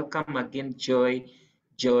like to welcome again Joy.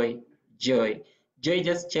 Joy,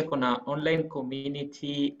 just check on our online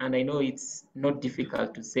community, and I know it's not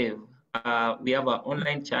difficult to save. We have our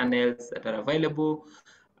online channels that are available,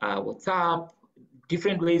 WhatsApp,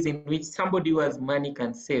 different ways in which somebody who has money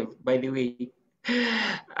can save. By the way,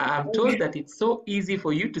 I'm told that it's so easy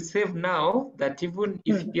for you to save now that even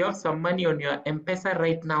if you have some money on your M-Pesa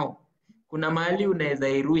right now, kuna mahali unaweza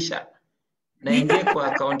irusha na ingie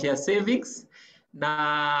kwa account ya savings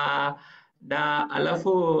na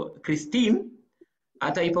alafu Christine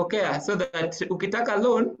ataipokea, so that ukitaka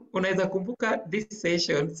loan unaweza kumbuka this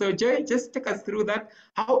session. So Joy, just take us through that,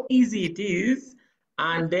 how easy it is,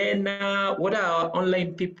 and then what are our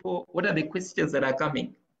online people, what are the questions that are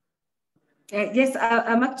coming? Yes,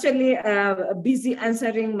 I'm actually busy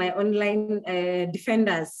answering my online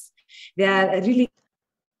defenders. They are really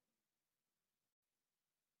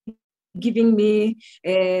giving me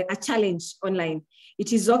a challenge online.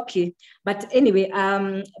 It is okay, but anyway,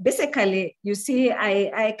 basically, you see,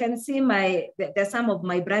 I can see there's some of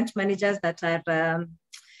my branch managers that are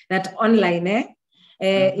that online.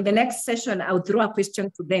 In the next session, I'll throw a question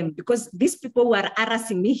to them, because these people who are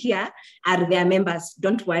harassing me here are their members.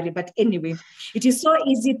 Don't worry. But anyway, it is so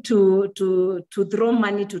easy to throw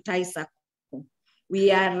money to Thai Sacco. We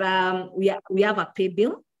have a pay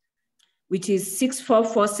bill, which is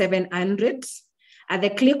 644,700. At the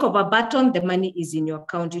click of a button, the money is in your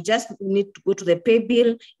account. You just need to go to the pay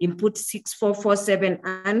bill, input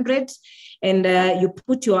 644,700, and you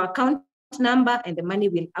put your account number, and the money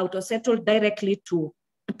will auto settle directly to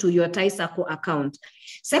your Thai Sacco account.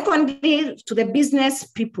 Secondly, to the business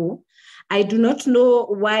people, I do not know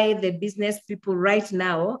why the business people right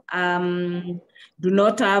now do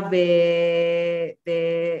not have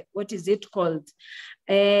what is it called?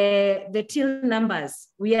 The till numbers.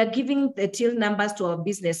 We are giving the till numbers to our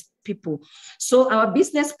business people. So our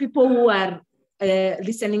business people who are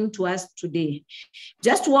listening to us today,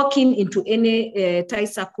 just walk into any Thai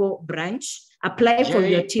Sacco branch, apply for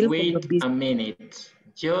your till for your business. Wait a minute.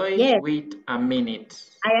 Joy, yes. Wait a minute.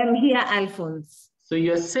 I am here, Alphonse. So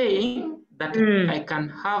you're saying that I can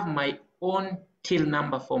have my own till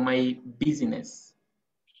number for my business?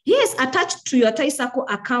 Yes, attached to your Thai Sacco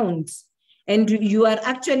account. And you are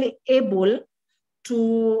actually able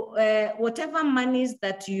to, whatever monies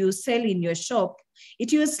that you sell in your shop,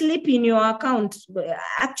 it will slip in your account.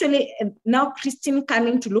 Actually, now Christine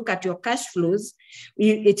coming to look at your cash flows,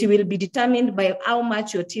 it will be determined by how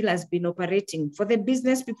much your till has been operating. For the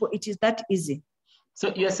business people, it is that easy.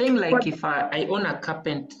 So you're saying like if I own a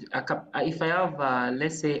carpenter, if I have,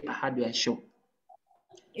 let's say, a hardware shop.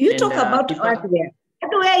 You talk about hardware.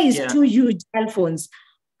 Hardware is too huge, Alphonse.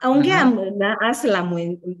 Ongea na Asla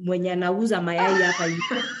mwenye anauza mayai hapa hivi.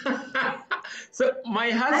 So my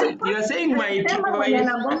husband, you're saying my mwenye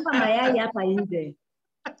anagomba mayai hapa nje.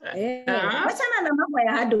 Wachana na mambo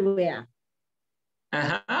ya hardware.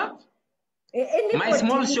 My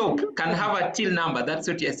small shop can have a till number. That's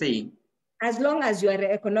what you're saying. As long as you are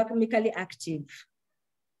economically active.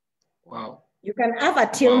 Wow. You can have a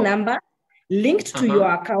till number linked to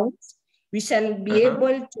your account. We shall be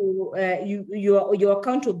able to, your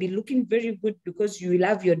account will be looking very good because you will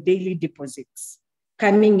have your daily deposits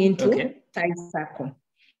coming into Thai Sacco.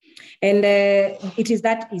 And it is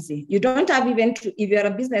that easy. You don't have even to, if you're a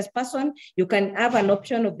business person, you can have an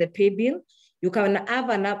option of the pay bill. You can have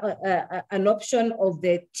an option of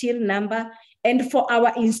the till number. And for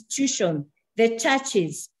our institution, the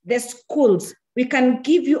churches, the schools, we can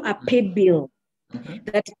give you a pay bill.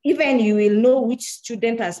 That even you will know which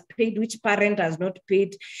student has paid, which parent has not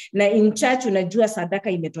paid. Na in church, unajua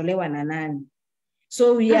sadaka imetolewa na nani.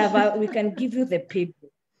 So we have we can give you the pay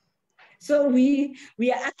bill. So we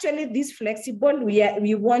are actually this flexible.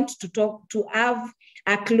 We want to have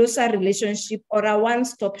a closer relationship or a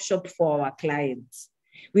one-stop shop for our clients.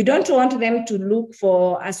 We don't want them to look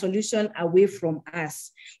for a solution away from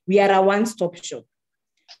us. We are a one-stop shop.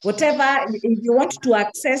 Whatever, if you want to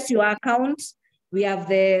access your account, we have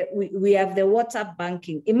the WhatsApp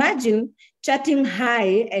banking. Imagine chatting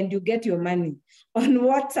hi and you get your money on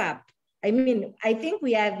WhatsApp. I mean, I think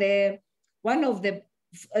we are one of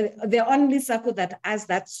the only Sacco that has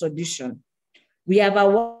that solution. We have a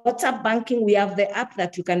WhatsApp banking. We have the app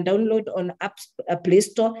that you can download on Play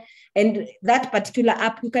Store. And that particular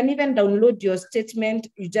app, you can even download your statement.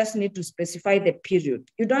 You just need to specify the period.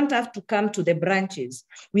 You don't have to come to the branches.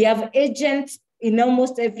 We have agents in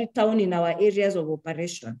almost every town in our areas of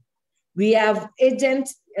operation. We have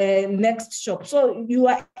agents next shop. So you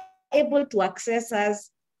are able to access us.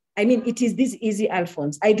 I mean, it is this easy,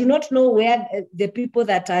 Alphonse. I do not know where the people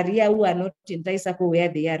that are here who are not in Thai Sacco, where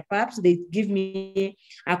they are. Perhaps they give me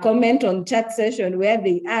a comment on chat session where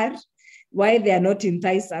they are, why they are not in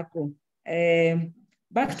Thai Sacco.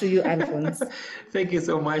 Back to you, Alphonse. Thank you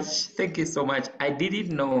so much. Thank you so much. I didn't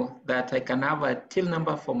know that I can have a till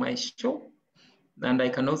number for my shop, and I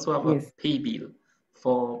can also have a pay bill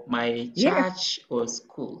for my church or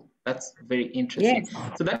school. That's very interesting.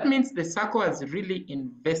 So that means the Sacco has really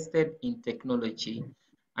invested in technology.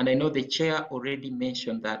 And I know the chair already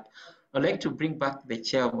mentioned that. I'd like to bring back the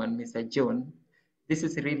chairman, Mr. John. This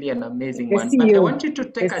is really an amazing one. But I want you to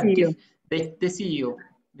take the CEO,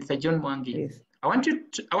 Mr. John Mwangi. Yes. I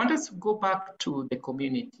want us to go back to the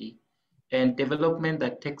community and development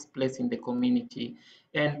that takes place in the community.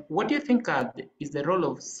 And what do you think is the role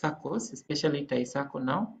of Saccos, especially Thai Sacco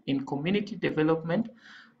now, in community development?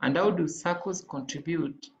 And how do Saccos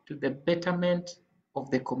contribute to the betterment of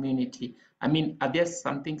the community? I mean, are there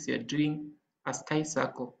some things you're doing as Thai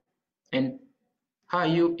Sacco? And how are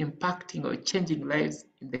you impacting or changing lives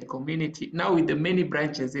in the community now with the many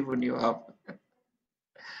branches even you have?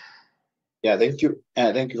 Yeah, thank you.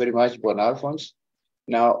 Thank you very much, Bon Alphonse.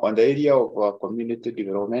 Now, on the area of community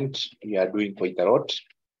development, we are doing quite a lot.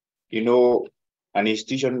 You know, an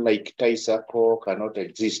institution like Thai Sacco cannot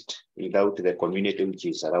exist without the community which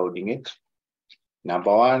is surrounding it.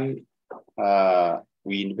 Number one,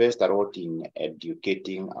 we invest a lot in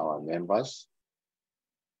educating our members.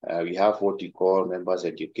 We have what we call members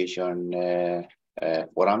education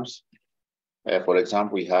forums. For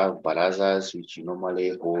example, we have barazas, which we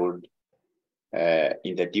normally hold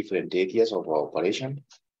in the different areas of our operation.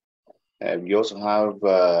 We also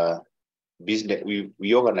have business.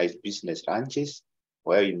 We organize business lunches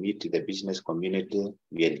where we meet the business community,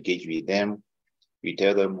 we engage with them, we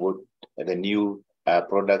tell them what the new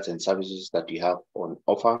products and services that we have on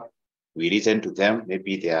offer. We listen to them,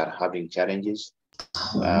 maybe they are having challenges.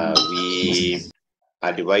 We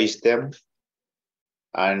advise them.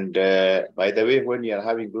 And by the way, when you are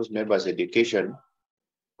having those members' education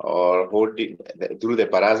or holding through the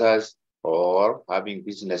barazas or having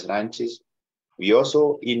business lunches, we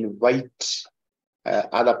also invite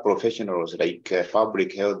other professionals like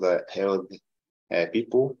public health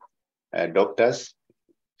people, doctors.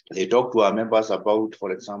 They talk to our members about,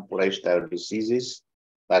 for example, lifestyle diseases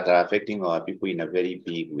that are affecting our people in a very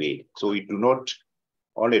big way. So we do not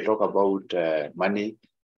only talk about money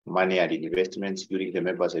and investments during the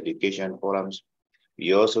members' education forums.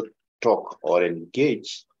 We also talk or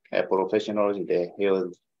engage professionals in the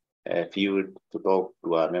health field to talk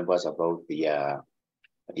to our members about their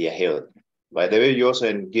health. By the way, you also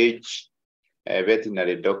engage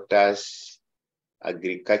veterinary doctors,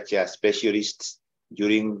 agriculture specialists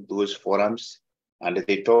during those forums, and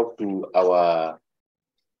they talk to our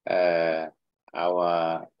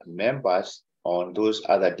members on those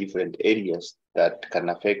other different areas that can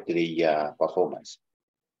affect the performance.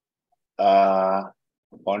 On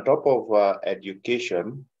top of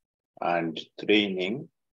education and training,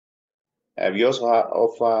 we also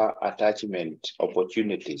offer attachment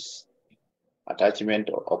opportunities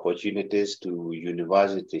to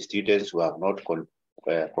university students who have not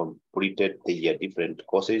completed the different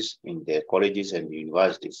courses in the colleges and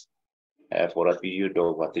universities for a period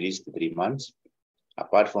of at least 3 months.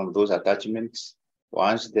 Apart from those attachments,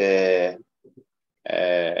 once they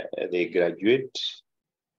graduate,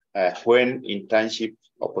 when internship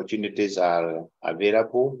opportunities are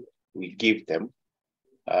available, we give them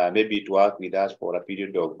maybe to work with us for a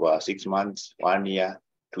period of 6 months, 1 year,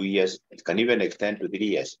 2 years. It can even extend to 3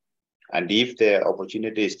 years. And if the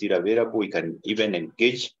opportunity is still available, we can even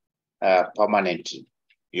engage permanently.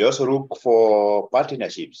 We also look for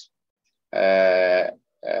partnerships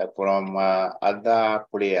from other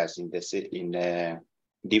players in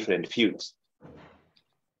different fields.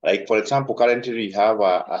 Like, for example, currently we have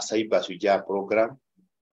a Cyber Suja program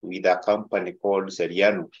with a company called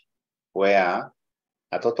Seriano, where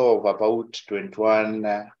a total of about 21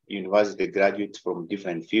 university graduates from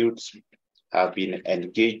different fields have been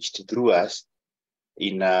engaged through us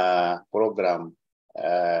in a program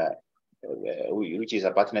which is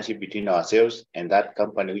a partnership between ourselves and that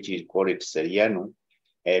company, which is called Seriano,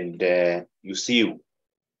 and UCU,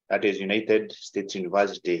 that is United States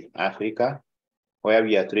University Africa, where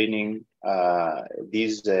we are training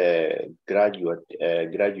these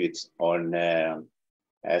graduates on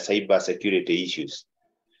cyber security issues.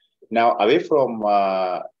 Now, away from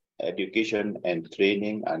education and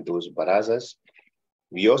training and those barazas,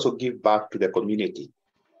 we also give back to the community.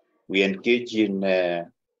 We engage in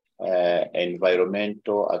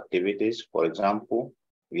environmental activities. For example,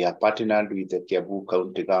 we are partnered with the Kiambu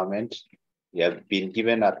County government. We have been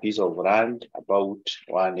given a piece of land, about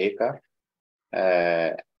 1 acre,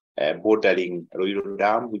 bordering Ruiru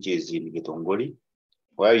Dam, which is in Gitongoli,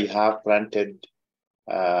 where we have planted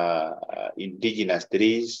indigenous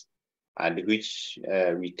trees and which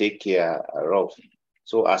we take care of.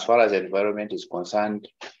 So as far as the environment is concerned,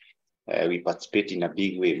 we participate in a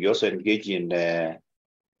big way. We also engage in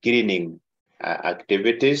greening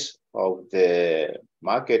activities of the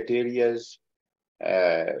market areas.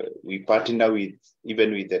 We partner with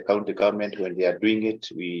the county government when they are doing it.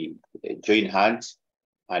 We join hands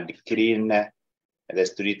and clean the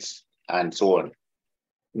streets and so on.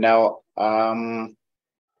 Now,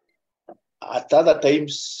 at other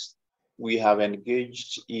times, we have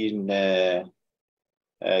engaged in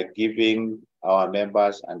giving our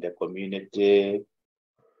members and the community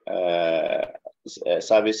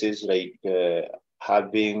services like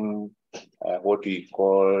having what we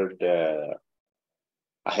called a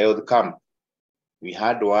health camp. We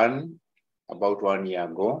had one about 1 year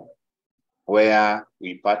ago where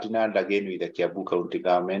we partnered again with the Kiambu County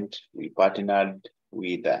government. We partnered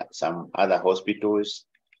with some other hospitals,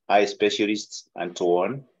 eye specialists, and so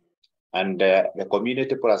on. And the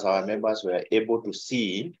community plus our members were able to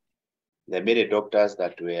see the many doctors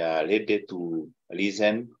that were ready to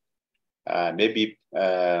listen. Maybe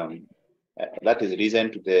that is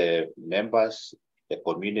listen to the members, the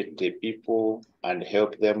community people, and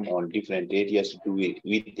help them on different areas to do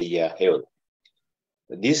with their health.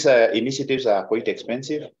 These initiatives are quite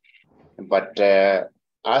expensive, but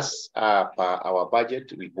as per our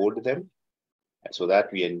budget, we hold them so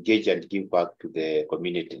that we engage and give back to the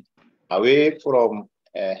community. Away from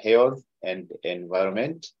health and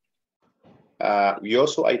environment, We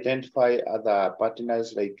also identify other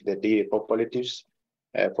partners like the dairy cooperatives.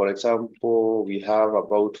 For example, we have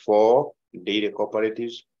about 4 dairy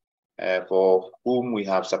cooperatives for whom we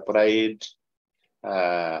have supplied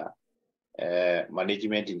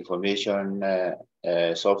management information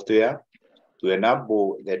software to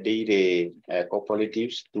enable the dairy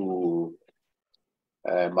cooperatives to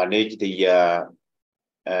manage the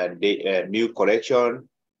milk collection,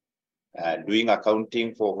 doing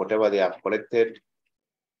accounting for whatever they have collected,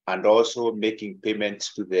 and also making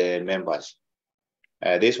payments to the members.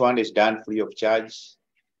 This one is done free of charge.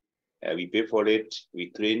 We pay for it, we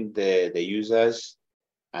train the users,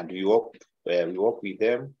 and we work with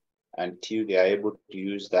them until they are able to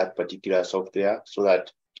use that particular software so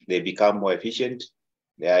that they become more efficient.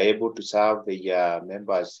 They are able to serve the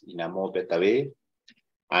members in a more better way.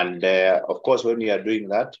 And of course, when we are doing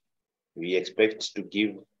that, we expect to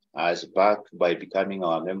give us back by becoming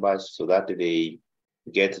our members so that they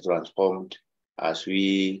get transformed as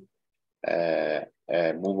we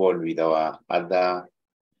move on with our other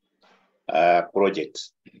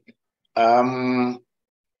projects.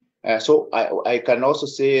 So I can also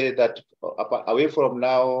say that away from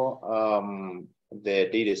now, the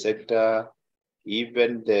dairy sector,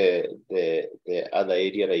 even the other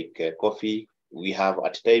area like coffee, we have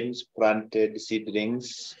at times planted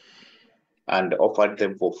seedlings and offered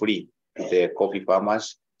them for free to the coffee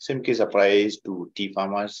farmers. Same case applies to tea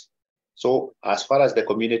farmers. So as far as the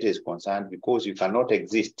community is concerned, because you cannot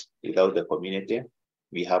exist without the community,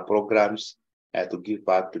 we have programs to give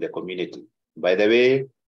back to the community. By the way,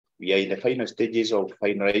 we are in the final stages of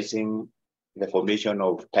finalizing the formation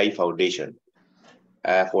of Thai Foundation.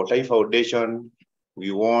 For Thai Foundation,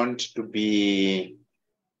 we want to be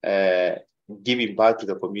giving back to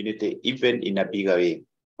the community even in a bigger way.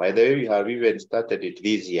 By the way, we have even started it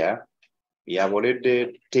this year. We have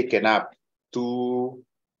already taken up 2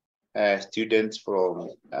 students from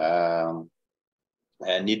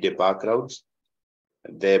needy backgrounds.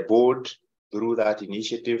 The board, through that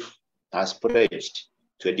initiative, has pledged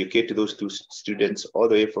to educate those 2 students all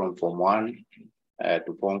the way from Form 1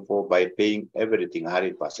 to Form 4 by paying everything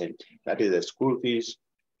 100%. That is the school fees,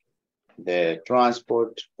 the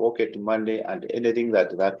transport, pocket money, and anything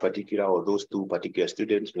that that particular or those 2 particular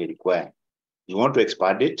students may require. We want to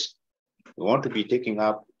expand it. We want to be taking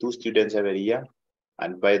up 2 students every year.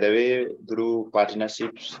 And by the way, through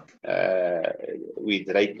partnerships with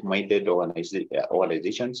like-minded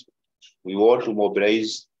organizations, we want to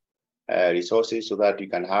mobilize resources so that we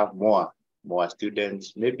can have more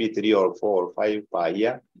students, maybe 3 or 4 or 5 per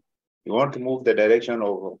year. We want to move the direction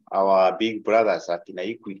of our big brothers at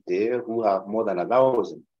Equity, who have more than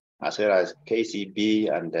 1,000, as well as KCB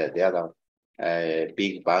and the other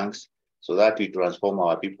big banks, so that we transform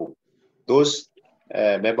our people. Those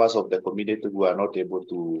members of the community who are not able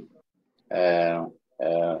to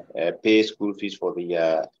pay school fees for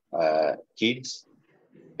the kids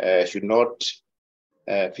should not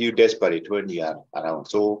feel desperate when you are around.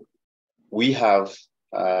 So we have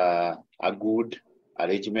a good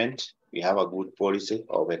arrangement. We have a good policy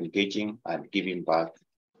of engaging and giving back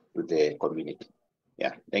to the community.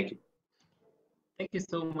 Yeah, thank you. Thank you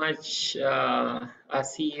so much,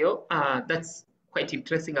 CEO. That's quite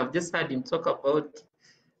interesting. I've just heard him talk about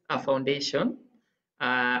a foundation,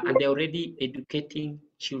 and they're already educating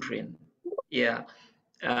children. Yeah,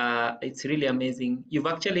 it's really amazing. You've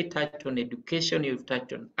actually touched on education, you've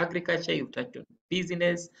touched on agriculture, you've touched on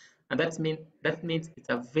business, and that means it's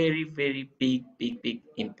a very, very big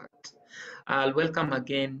impact. I'll welcome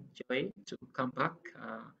again Joy to come back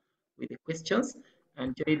with the questions.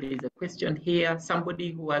 And Joy, there is a question here,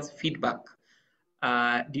 somebody who has feedback.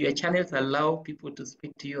 Do your channels allow people to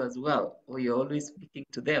speak to you as well, or you're always speaking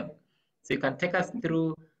to them? So you can take us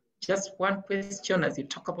through just one question as you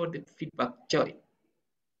talk about the feedback, Joy.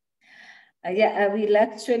 Yeah, I will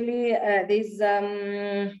actually, there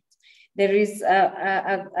is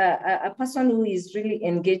a person who is really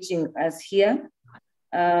engaging us here.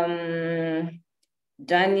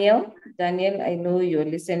 Daniel, I know you're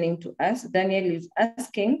listening to us. Daniel is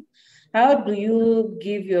asking, how do you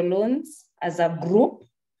give your loans as a group?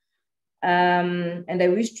 And I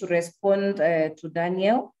wish to respond to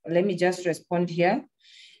Daniel. Let me just respond here.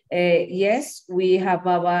 Yes, we have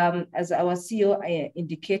our, as our CEO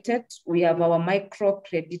indicated, we have our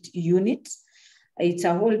microcredit unit. It's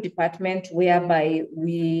a whole department whereby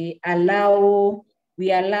we allow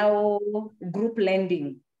group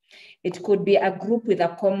lending. It could be a group with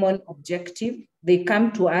a common objective. they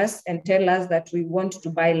come to us and tell us that we want to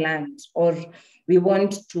buy land, or we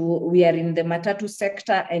are in the matatu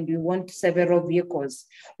sector and we want several vehicles.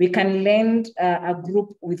 We can lend a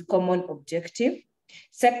group with common objective.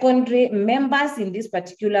 Secondly, members in this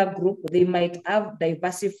particular group, they might have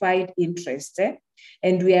diversified interests,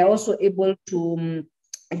 and we are also able to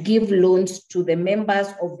give loans to the members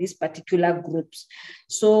of these particular groups.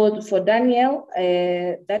 So for Daniel,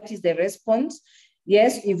 that is the response.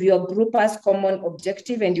 Yes, if your group has common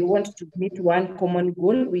objective and you want to meet one common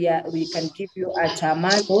goal, we can give you a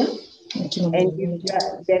Chama loan. And if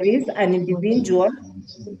there is an individual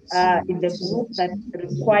in the group that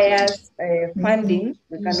requires funding,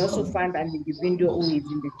 we can also fund an individual who is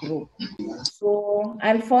in the group. So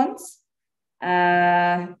Alphonse,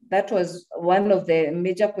 that was one of the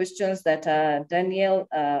major questions that Daniel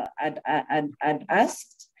had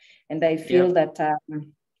asked. And I feel that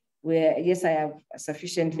yes, I have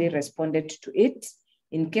sufficiently responded to it.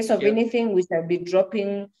 In case of anything, we shall be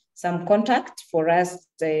dropping some contact for us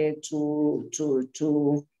that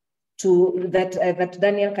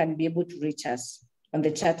Daniel can be able to reach us on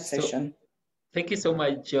the chat session. Thank you so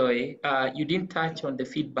much, Joy. You didn't touch on the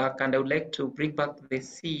feedback, and I would like to bring back the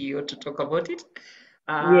CEO to talk about it.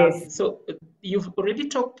 Yes. So you've already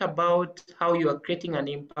talked about how you are creating an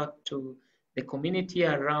impact to the community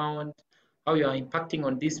around, how you are impacting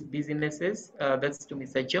on these businesses. That's to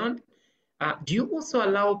Mr. John. Do you also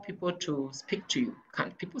allow people to speak to you? Can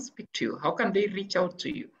people speak to you? How can they reach out to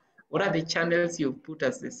you? What are the channels you've put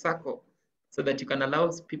as the Sacco so that you can allow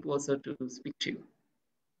people also to speak to you?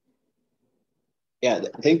 Yeah,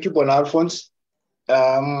 thank you, Alphonse.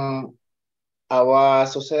 Our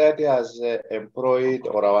society has employed,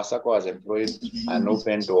 or our Sacco has employed, an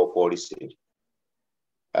open door policy.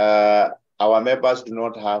 Our members do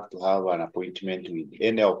not have to have an appointment with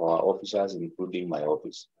any of our officers, including my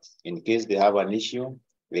office. In case they have an issue,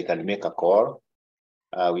 they can make a call.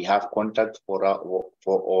 We have contact for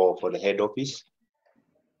the head office.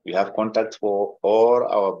 We have contact for all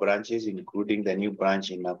our branches, including the new branch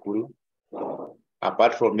in Nakuru.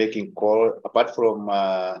 Apart from making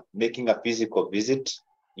a physical visit,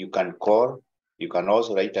 you can call. You can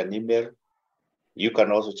also write an email. You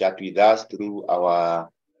can also chat with us through our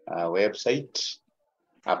website.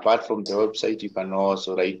 Apart from the website, you can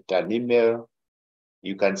also write an email.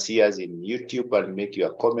 You can see us in YouTube and make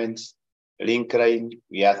your comments. LinkedIn,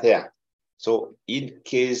 we are there. So in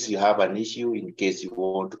case you have an issue, in case you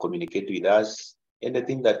want to communicate with us,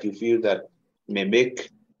 anything that you feel that may make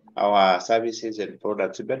our services and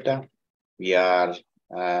products better, we are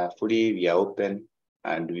free, we are open,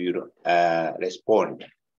 and we will respond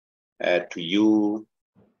to you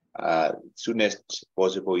soonest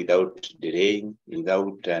possible without delaying,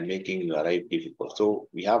 without making your life difficult. So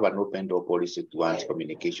we have an open door policy towards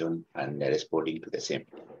communication and responding to the same.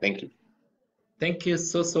 Thank you. Thank you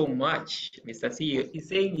so much, Mr. CEO. He's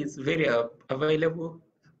saying it's very available,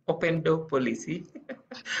 open door policy,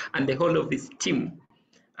 and the whole of his team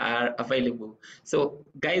are available. So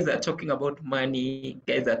guys are talking about money,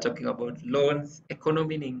 guys are talking about loans,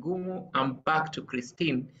 economy ni ngumu. I'm back to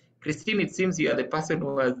Christine. Christine, it seems you are the person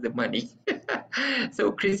who has the money.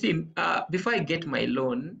 So Christine, before I get my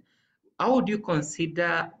loan, how would you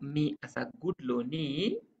consider me as a good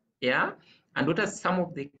loanee? Yeah. And what are some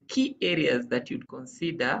of the key areas that you'd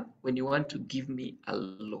consider when you want to give me a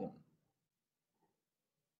loan?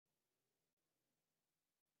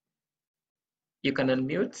 You can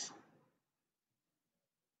unmute.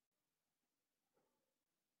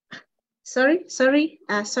 Sorry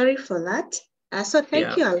for that. So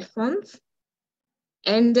thank you, Alphonse.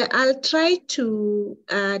 And I'll try to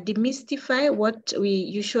demystify what we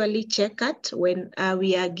usually check at when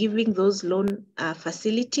we are giving those loan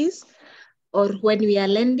facilities or when we are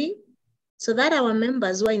lending, so that our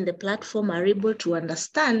members who are in the platform are able to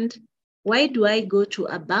understand, why do I go to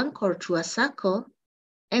a bank or to a Sacco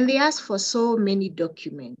and they ask for so many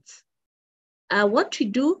documents? What we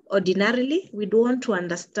do ordinarily, we do want to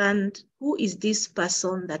understand who is this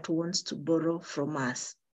person that wants to borrow from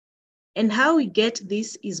us. And how we get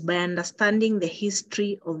this is by understanding the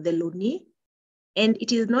history of the loanee. And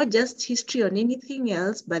it is not just history on anything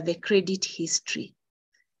else, but the credit history.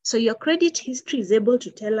 So your credit history is able to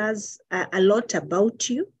tell us a lot about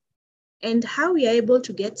you. And how we are able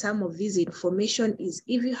to get some of this information is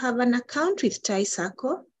if you have an account with Thai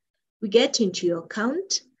Sacco, we get into your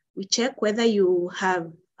account, we check whether you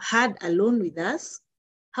have had a loan with us.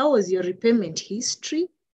 How was your repayment history?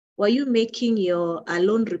 Were you making your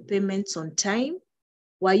loan repayments on time?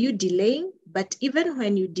 Were you delaying? But even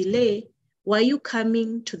when you delay, were you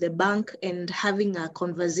coming to the bank and having a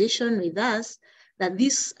conversation with us that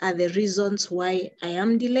these are the reasons why I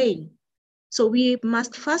am delaying. So we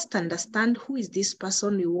must first understand who is this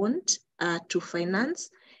person we want to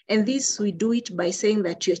finance. And this, we do it by saying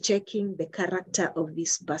that you're checking the character of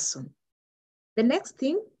this person. The next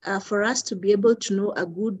thing for us to be able to know a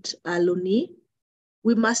good loanee,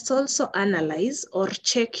 we must also analyze or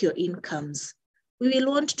check your incomes. We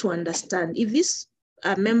will want to understand if this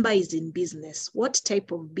member is in business, what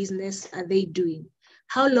type of business are they doing?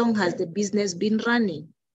 How long has the business been running?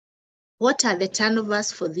 What are the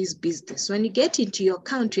turnovers for this business? When you get into your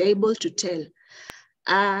account, you're able to tell,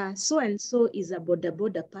 so-and-so is a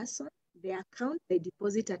border person. Their account, they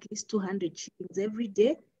deposit at least 200 shillings every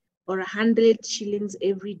day or 100 shillings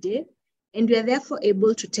every day. And we are therefore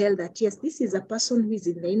able to tell that, yes, this is a person who is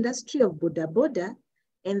in the industry of border,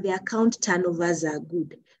 and the account turnovers are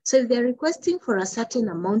good. So if they're requesting for a certain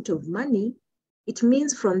amount of money, it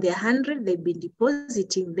means from the 100 they've been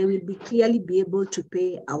depositing, they will clearly be able to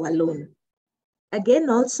pay our loan. Again,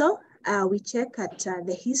 also, we check at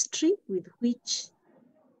the history with which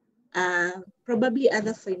probably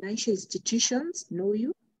other financial institutions know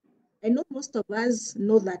you. I know most of us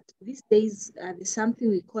know that these days there's something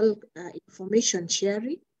we call information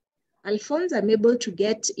sharing. Alphonse, I'm able to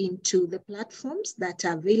get into the platforms that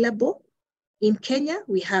are available. In Kenya,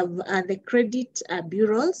 we have the credit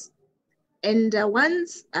bureaus. And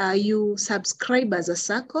once you subscribe as a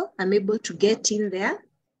Sacco, I'm able to get in there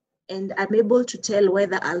and I'm able to tell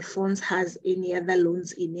whether Alphonse has any other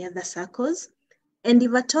loans in any other Saccos. And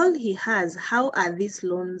if at all he has, how are these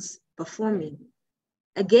loans performing?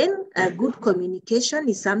 Again, a good communication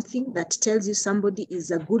is something that tells you somebody is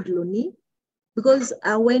a good loanee, because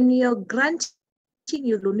when you're granting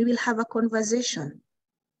your loan, you will have a conversation.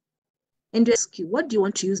 And you ask you, what do you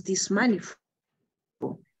want to use this money for?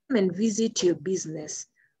 Come and visit your business.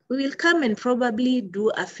 We will come and probably do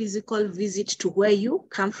a physical visit to where you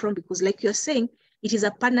come from, because like you're saying, it is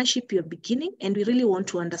a partnership you're beginning, and we really want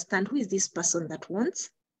to understand who is this person that wants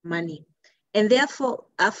money. And therefore,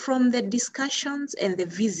 from the discussions and the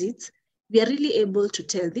visits, we are really able to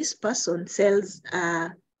tell this person sells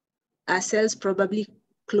probably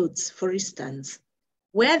clothes, for instance.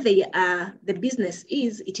 Where the business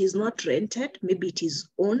is, it is not rented, maybe it is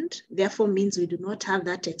owned, therefore means we do not have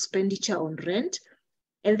that expenditure on rent.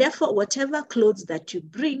 And therefore, whatever clothes that you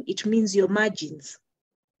bring, it means your margins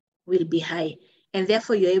will be high. And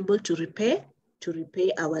therefore, you're able to repay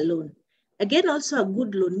our loan. Again, also a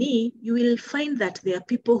good loanee, you will find that there are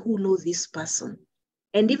people who know this person.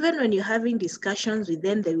 And even when you're having discussions with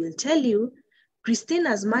them, they will tell you, Christine,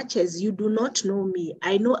 as much as you do not know me,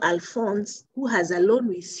 I know Alphonse, who has a loan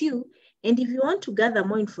with you. And if you want to gather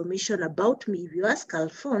more information about me, if you ask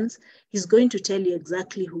Alphonse, he's going to tell you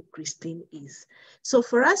exactly who Christine is. So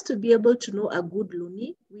for us to be able to know a good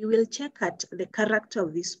loanee, we will check at the character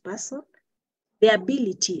of this person, the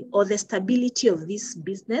ability or the stability of this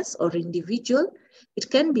business or individual. It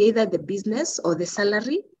can be either the business or the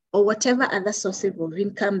salary or whatever other sources of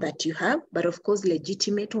income that you have, but of course,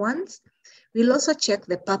 legitimate ones. We'll also check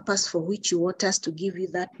the purpose for which you want us to give you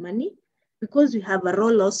that money, because we have a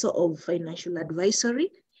role also of financial advisory,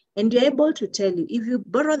 and you're able to tell you, if you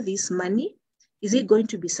borrow this money, is it going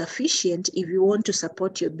to be sufficient if you want to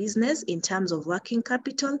support your business in terms of working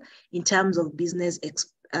capital, in terms of business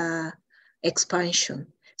expansion?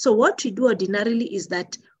 So what we do ordinarily is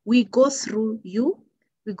that we go through you,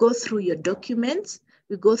 we go through your documents,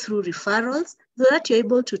 we go through referrals, so that you're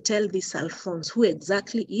able to tell this Alphonse who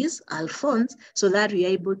exactly is Alphonse, so that we are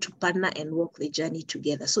able to partner and walk the journey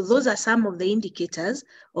together. So those are some of the indicators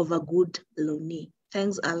of a good loanee.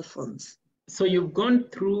 Thanks, Alphonse. So you've gone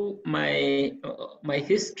through my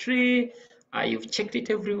history, you've checked it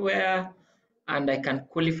everywhere, and I can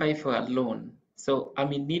qualify for a loan. So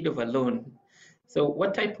I'm in need of a loan. So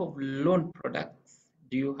what type of loan products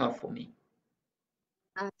do you have for me?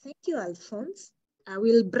 Thank you, Alphonse. I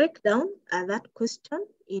will break down that question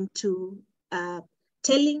into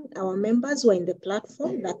telling our members who are in the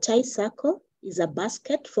platform that Thai Sacco is a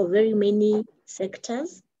basket for very many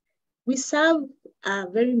sectors. We serve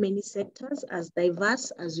very many sectors, as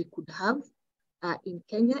diverse as we could have in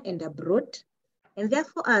Kenya and abroad. And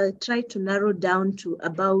therefore, I'll try to narrow down to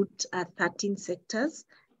about 13 sectors.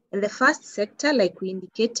 And the first sector, like we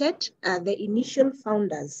indicated, the initial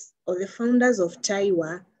founders or the founders of Thai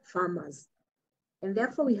were farmers. And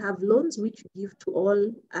therefore, we have loans which we give to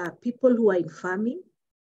all people who are in farming,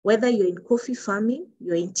 whether you're in coffee farming,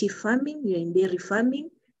 you're in tea farming, you're in dairy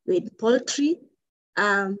farming, you're in poultry,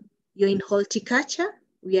 you're in horticulture,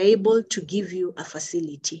 we are able to give you a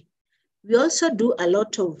facility. We also do a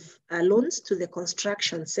lot of loans to the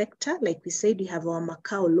construction sector. Like we said, we have our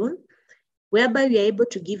Macau loan. whereby we are able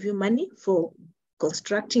to give you money for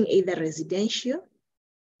constructing either residential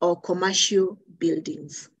or commercial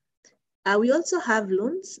buildings. We also have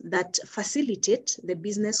loans that facilitate the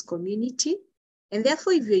business community. And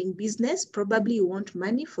therefore, if you're in business, probably you want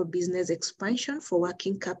money for business expansion, for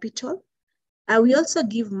working capital. We also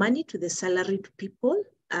give money to the salaried people.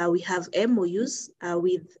 We have MOUs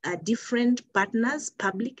with different partners,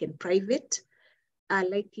 public and private.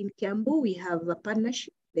 Like in Kiambu, we have a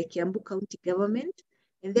partnership, the Kiambu County Government.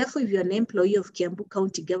 And therefore, if you're an employee of Kiambu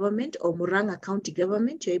County Government or Murang'a County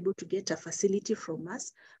Government, you're able to get a facility from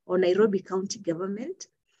us, or Nairobi County Government.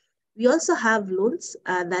 We also have loans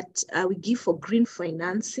that we give for green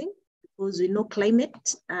financing, because we know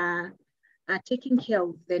climate, taking care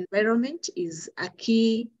of the environment is a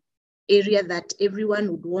key area that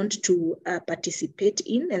everyone would want to participate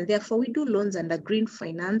in. And therefore, we do loans under green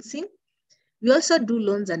financing. We also do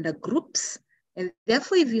loans under groups. And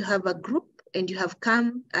therefore, if you have a group and you have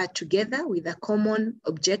come together with a common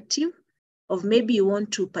objective of maybe you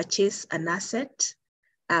want to purchase an asset,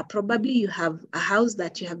 probably you have a house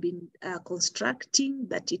that you have been constructing,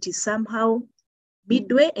 that it is somehow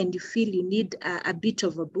midway and you feel you need a bit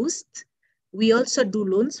of a boost. We also do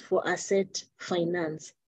loans for asset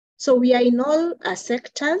finance. So we are in all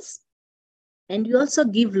sectors, and we also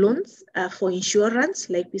give loans for insurance.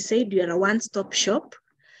 Like we said, we are a one-stop shop.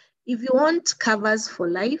 If you want covers for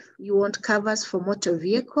life, you want covers for motor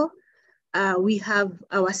vehicle, we have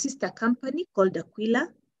our sister company called Aquila.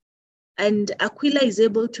 And Aquila is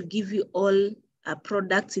able to give you all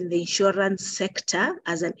products in the insurance sector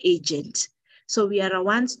as an agent. So we are a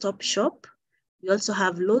one-stop shop. We also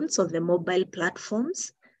have loans on the mobile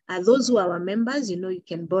platforms. Those who are our members, you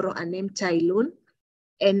can borrow an MTI loan.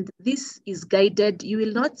 And this is guided. You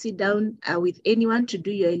will not sit down with anyone to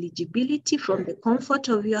do your eligibility from the comfort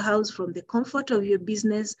of your house, from the comfort of your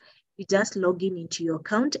business. You just log in into your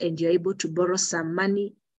account and you're able to borrow some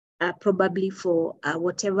money, probably for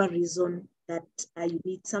whatever reason that you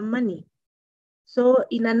need some money. So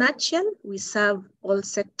in a nutshell, we serve all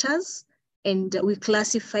sectors and we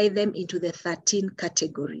classify them into the 13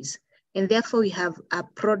 categories. And therefore we have a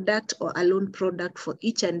product or a loan product for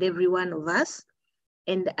each and every one of us.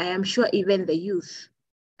 And I am sure even the youth.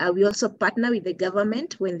 We also partner with the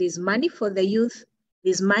government. When there's money for the youth,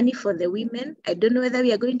 there's money for the women. I don't know whether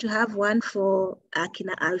we are going to have one for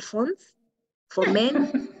Akina Alphonse, for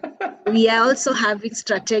men. We are also having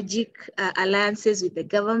strategic alliances with the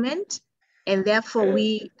government. And therefore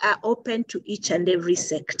we are open to each and every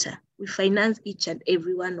sector. We finance each and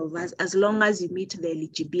every one of us as long as you meet the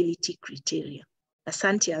eligibility criteria.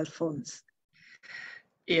 Asante, Alphonse.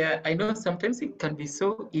 Yeah, I know sometimes it can be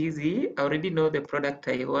so easy. I already know the product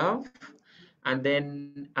I have, and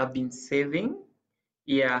then I've been saving.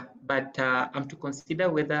 Yeah, but I'm to consider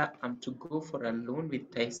whether I'm to go for a loan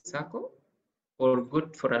with Sacco, or go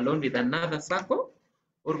for a loan with another Sacco,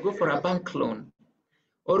 or go for a bank loan,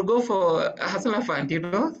 or go for a Hustler Fund,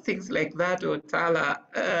 things like that, or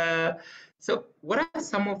Tala. So what are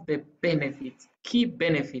some of the benefits, key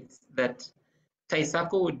benefits that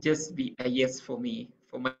Sacco would just be a yes for me,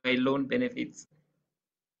 for my loan benefits?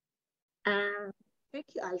 Thank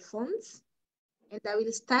you, Alphonse. And I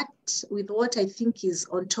will start with what I think is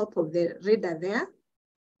on top of the radar there.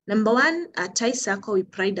 Number one, at Sacco, we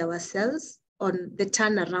pride ourselves on the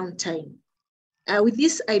turnaround time. With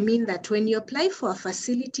this, I mean that when you apply for a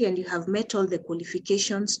facility and you have met all the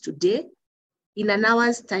qualifications today, in an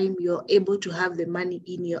hour's time, you're able to have the money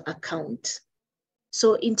in your account.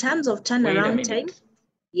 So in terms of turnaround time,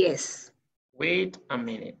 yes. Wait a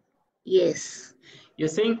minute. Yes. You're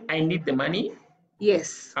saying I need the money?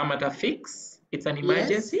 Yes. I'm at a fix. It's an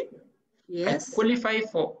emergency. Yes. I qualify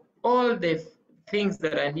for all the things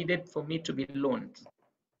that are needed for me to be loaned.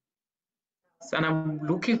 So I'm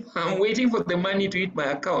waiting for the money to hit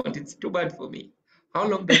my account. It's too bad for me. How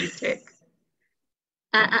long does it take?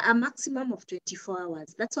 A maximum of 24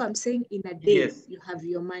 hours. That's what I'm saying. In a day, yes, you have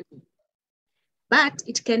your money. But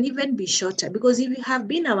it can even be shorter, because if you have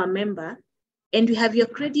been our member and you have your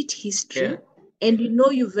credit history, and you know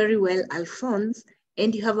you very well, Alphonse,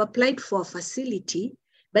 and you have applied for a facility,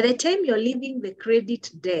 by the time you're leaving the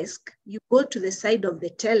credit desk, you go to the side of the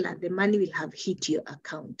teller, the money will have hit your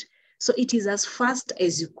account. So it is as fast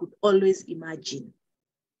as you could always imagine.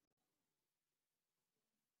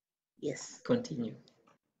 Yes. Continue.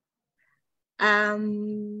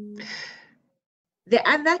 The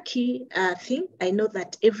other key thing, I know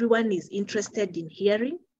that everyone is interested in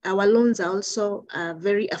hearing, our loans are also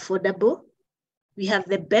very affordable. We have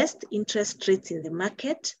the best interest rates in the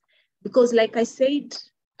market, because like I said,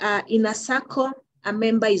 in a Sacco, a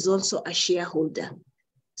member is also a shareholder.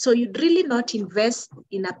 So you'd really not invest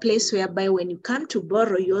in a place whereby when you come to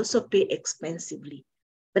borrow, you also pay expensively.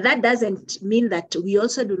 But that doesn't mean that we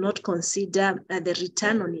also do not consider the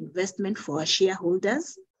return on investment for our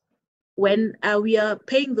shareholders. When we are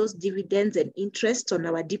paying those dividends and interest on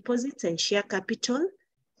our deposits and share capital,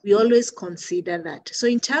 we always consider that. So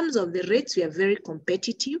in terms of the rates, we are very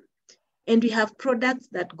competitive, and we have products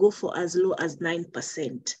that go for as low as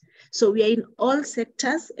 9%. So we are in all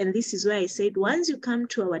sectors, and this is why I said, once you come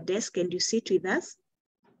to our desk and you sit with us,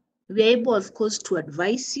 we are able, of course, to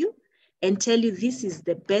advise you and tell you this is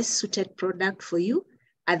the best suited product for you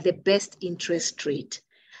at the best interest rate.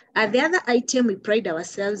 The other item, we pride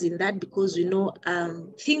ourselves in that because we know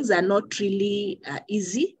things are not really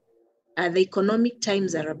easy. The economic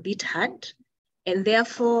times are a bit hard. And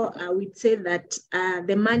therefore, I would say that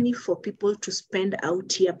the money for people to spend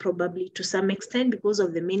out here probably to some extent because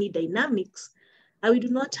of the many dynamics, we do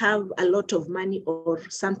not have a lot of money or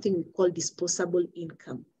something we call disposable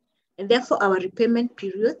income. And therefore, our repayment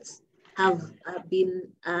periods have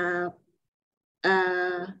been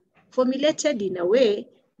formulated in a way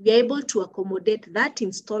we are able to accommodate that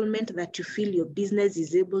installment that you feel your business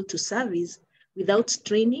is able to service without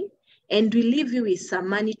straining. And we leave you with some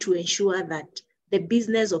money to ensure that the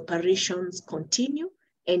business operations continue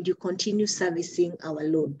and you continue servicing our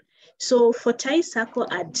loan. So for Thai Sacco,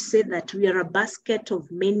 I'd say that we are a basket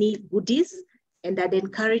of many goodies, and I'd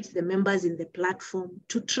encourage the members in the platform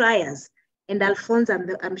to try us. And Alphonse,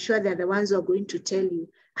 I'm sure they're the ones who are going to tell you,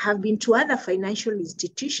 I have been to other financial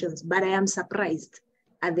institutions, but I am surprised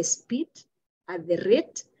at the speed, at the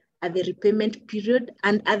rate, at the repayment period,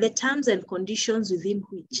 and at the terms and conditions within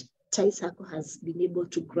which Thai Sacco has been able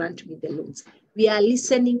to grant me the loans. We are a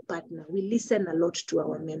listening partner. We listen a lot to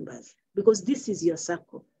our members because this is your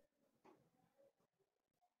Sacco.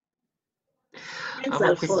 I have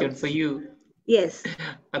a question for you. Yes.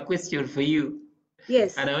 A question for you.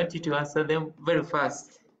 Yes. And I want you to answer them very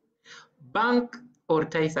fast. Bank or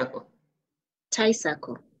Thai Sacco? Thai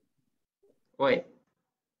Sacco. Why?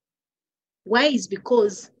 Why is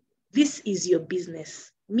because this is your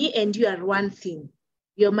business. Me and you are one thing.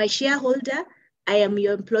 You're my shareholder. I am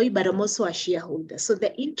your employee, but I'm also a shareholder. So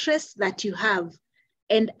the interest that you have,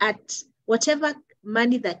 and at whatever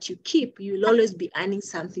money that you keep, you will always be earning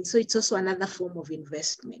something. So it's also another form of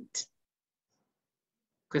investment.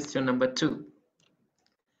 Question number 2.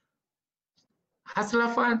 Hustler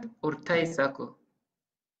Fund or Thai Sacco?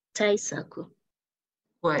 Thai Sacco.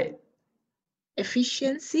 Why?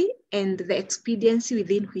 Efficiency and the expediency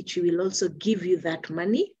within which we will also give you that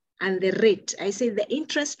money, and the rate. I say the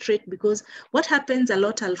interest rate because what happens a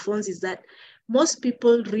lot, Alphonse, is that most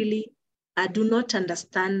people really do not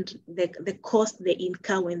understand the cost they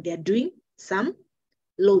incur when they're doing some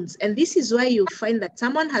loans. And this is why you find that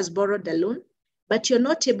someone has borrowed a loan, but you're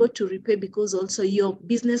not able to repay because also your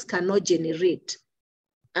business cannot generate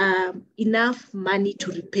enough money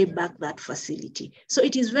to repay back that facility. So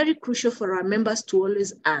it is very crucial for our members to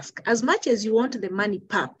always ask, as much as you want the money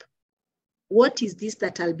PAP, what is this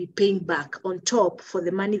that I'll be paying back on top for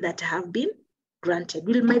the money that have been granted?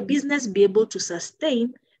 Will my business be able to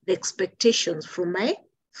sustain the expectations from my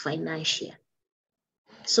financial?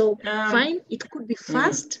 So fine, it could be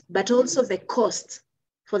fast, but also the cost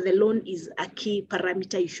for the loan is a key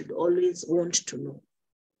parameter you should always want to know.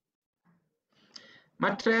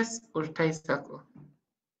 Mattress or Thai Sacco?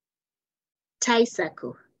 Thai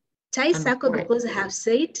Sacco. Thai Sacco, because I have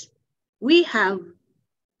said, we have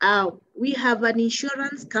an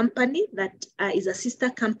insurance company that is a sister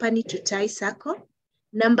company to Thai Sacco.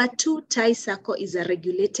 Number 2, Thai Sacco is a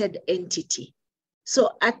regulated entity. So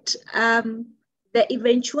at the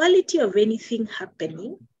eventuality of anything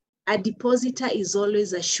happening, a depositor is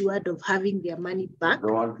always assured of having their money back.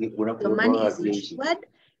 The money is insured,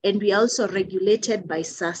 and we are also regulated by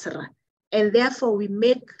SASRA. And therefore, we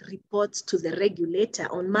make reports to the regulator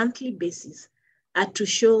on monthly basis to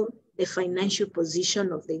show the financial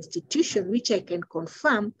position of the institution, which I can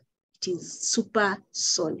confirm it is super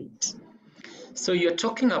solid. So you're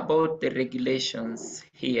talking about the regulations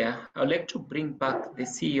here. I'd like to bring back the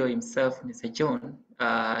CEO himself, Mr. John,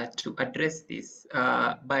 to address this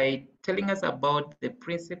by telling us about the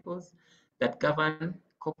principles that govern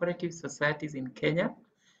cooperative societies in Kenya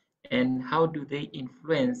and how do they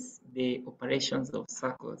influence the operations of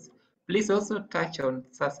SACCOs. Please also touch on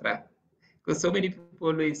SASRA, because so many people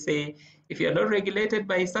always say, if you're not regulated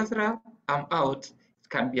by SASRA, I'm out. It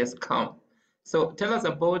can be a scam. So tell us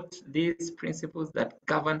about these principles that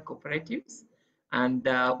govern cooperatives and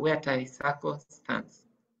where Thai Sacco stands.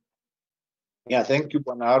 Yeah, thank you,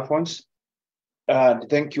 Bwana Alphonse.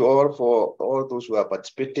 Thank you all for all those who are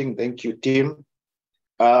participating. Thank you, team.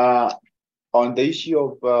 On the issue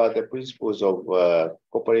of the principles of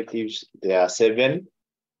cooperatives, there are 7.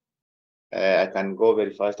 I can go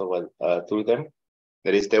very fast over through them.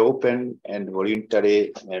 There is the open and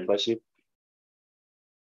voluntary membership.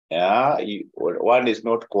 One is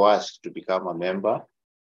not coerced to become a member.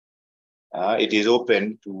 It is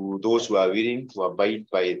open to those who are willing to abide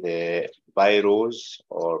by the bylaws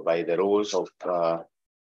or by the rules of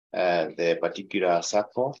the particular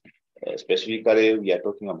Sacco. Specifically, we are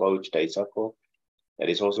talking about Sacco. There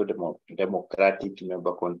is also democratic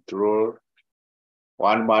member control.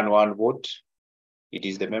 1 man, 1 vote. It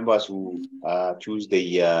is the members who choose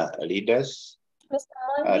the leaders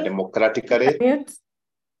democratically.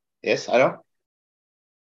 Yes, hello?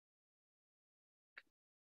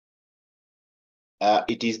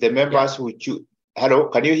 It is the members who choose. Hello,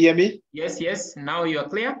 can you hear me? Yes, now you are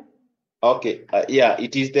clear. Okay,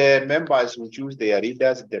 it is the members who choose their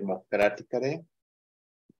leaders democratically.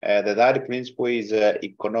 The third principle is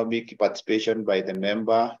economic participation by the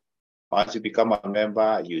member. Once you become a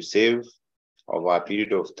member, you save over a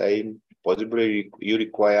period of time. Possibly you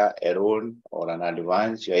require a loan or an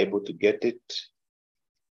advance, you're able to get it.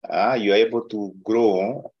 You're able to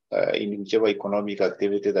grow in whichever economic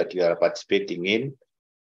activity that you are participating in.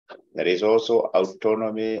 There is also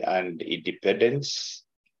autonomy and independence.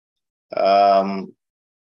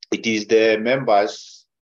 It is the members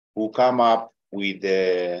who come up with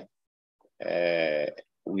the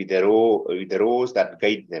rules that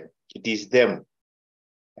guide them. It is them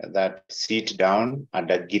that sit down and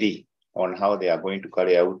agree on how they are going to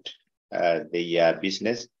carry out the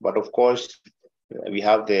business. But of course, we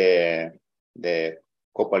have the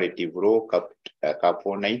cooperative law cap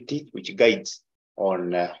 490, which guides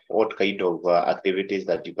on what kind of activities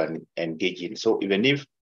that you can engage in. So even if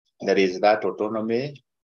there is that autonomy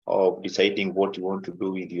of deciding what you want to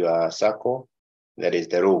do with your Sacco, there is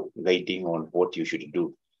the law guiding on what you should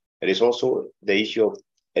do. There is also the issue of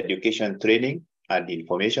education, training, and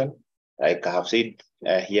information. Like I have said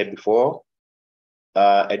here before,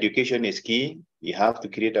 education is key. You have to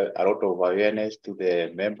create a lot of awareness to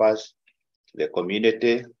the members, to the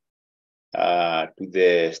community, to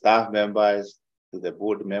the staff members, to the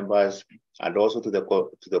board members, and also to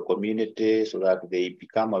the community, so that they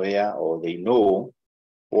become aware or they know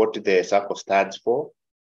what the Sacco stands for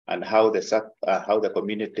and how the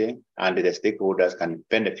community and the stakeholders can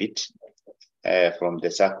benefit from the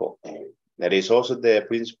Sacco. There is also the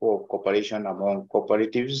principle of cooperation among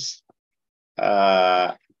cooperatives.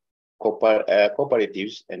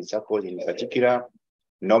 Cooperatives and Saccos in particular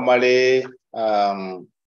normally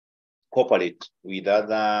cooperate with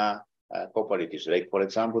other cooperatives. Like, for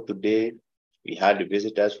example, today we had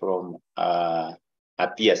visitors from a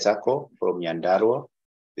peer Sacco from Nyandarua.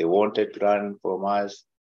 They wanted to learn from us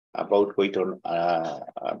about quite a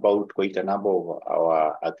number of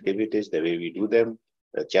our activities, the way we do them,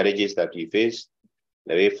 the challenges that we face,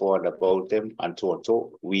 the way forward about them, and so on.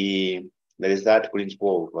 So there is that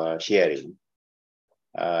principle of sharing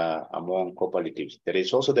among cooperatives. There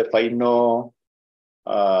is also the final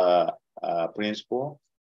principle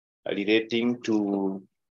relating to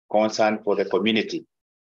concern for the community.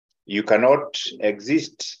 You cannot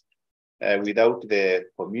exist without the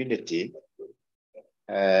community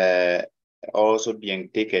also being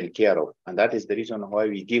taken care of. And that is the reason why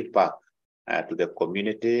we give back to the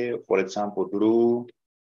community, for example, through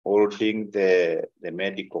holding the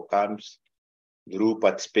medical camps, through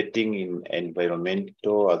participating in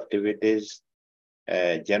environmental activities,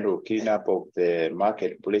 general cleanup of the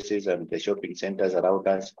marketplaces and the shopping centers around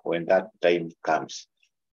us when that time comes.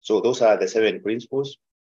 So those are the 7 principles.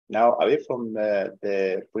 Now, away from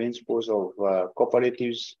the principles of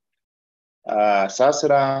cooperatives,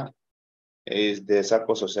 SASRA is the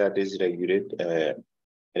Sacco Societies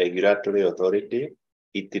Regulatory Authority.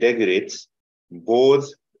 It regulates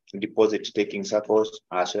both deposit-taking Saccos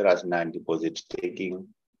as well as non-deposit-taking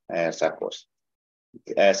Saccos.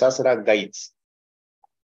 SASRA guides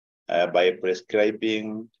by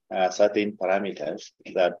prescribing certain parameters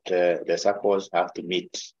that the Saccos have to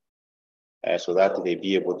meet so that they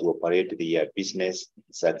be able to operate their business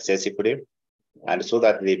successfully and so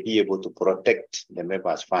that they be able to protect the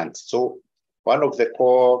members' funds. So one of the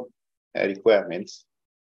core requirements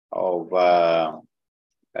of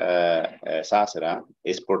SASRA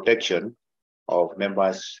is protection of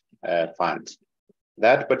members' funds.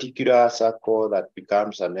 That particular Sacco that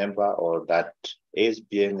becomes a member or that is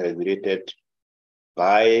being regulated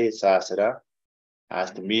by SASRA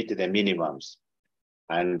has to meet the minimums.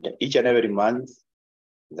 And each and every month,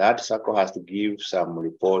 that Sacco has to give some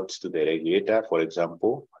reports to the regulator. For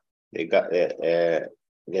example, they got the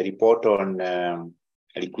report on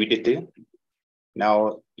liquidity.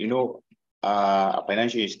 Now, you know, a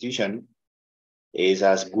financial institution is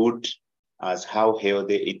as good as how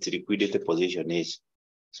healthy its liquidity position is.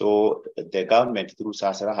 So the government through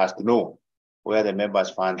SASRA has to know where the members'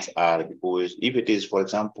 funds are, because if it is, for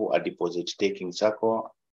example, a deposit-taking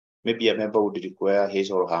Sacco, maybe a member would require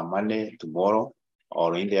his or her money tomorrow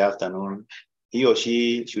or in the afternoon. He or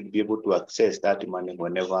she should be able to access that money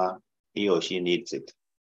whenever he or she needs it.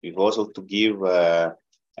 We've also to give a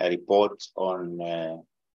report on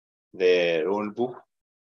the loan book,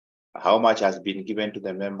 how much has been given to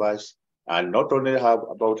the members, and not only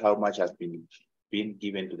about how much has been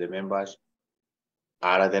given to the members,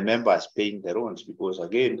 are the members paying the loans? Because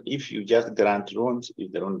again, if you just grant loans,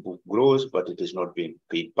 if the loan book grows, but it is not being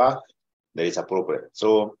paid back, there is a problem.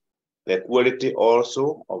 So the quality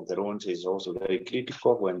also of the loans is also very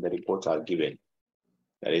critical when the reports are given.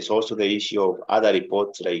 There is also the issue of other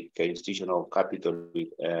reports like institutional capital,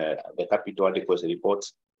 the capital adequacy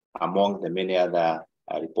reports, among the many other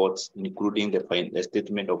reports, including the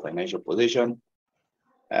statement of financial position,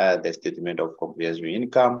 the statement of comprehensive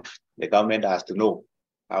income. The government has to know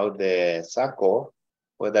how the Sacco,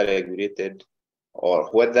 whether regulated or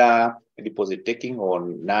whether deposit taking or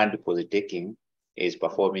non-deposit taking, is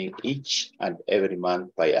performing each and every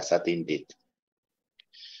month by a certain date.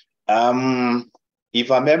 If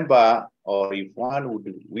a member or if one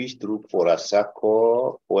would wish to look for a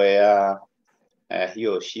Sacco where he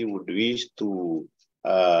or she would wish to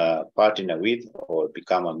partner with or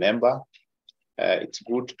become a member, it's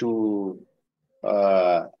good to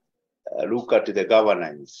look at the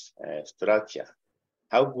governance structure.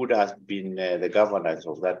 How good has been the governance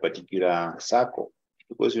of that particular Sacco?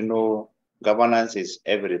 Because you know, governance is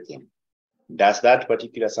everything. Does that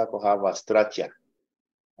particular Sacco have a structure?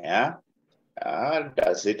 Yeah.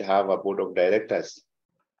 Does it have a board of directors?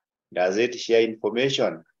 Does it share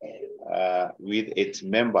information with its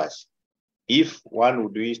members? If one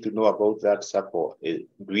would wish to know about that Sacco, do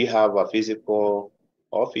we have a physical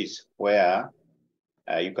office where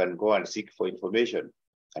you can go and seek for information?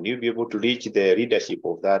 Can you be able to reach the leadership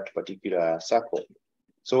of that particular Sacco?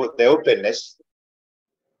 So the openness,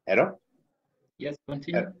 you know? Yes,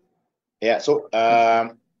 continue. Yeah, so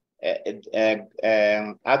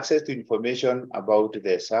access to information about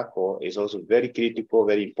the Sacco is also very critical,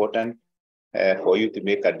 very important for you to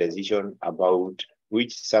make a decision about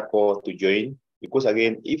which Sacco to join. Because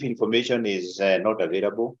again, if information is not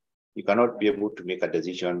available, you cannot be able to make a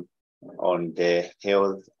decision on the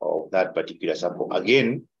health of that particular Sacco.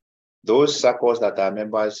 Again, those Saccos that are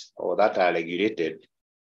members or that are regulated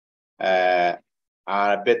are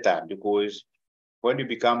better, because when you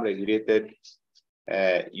become regulated,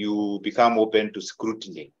 you become open to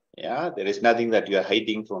scrutiny. Yeah, there is nothing that you are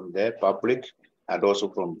hiding from the public and also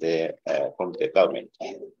from the government.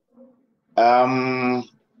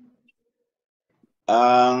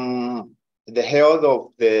 The health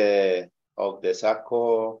of the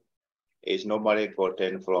Sacco is normally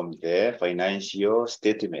gotten from the financial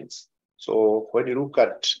statements. So when you look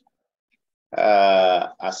at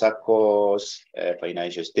a Sacco's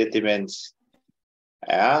financial statements,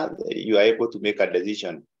 you are able to make a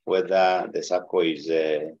decision whether the Sacco is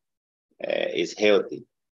healthy.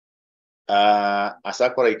 A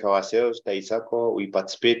Sacco like ourselves, Tai Sacco, we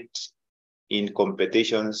participate in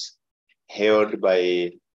competitions held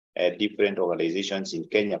by different organizations in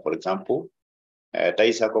Kenya. For example,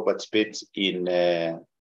 Tai Sacco participates in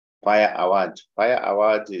FIRE Awards. FIRE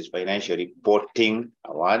Awards is Financial Reporting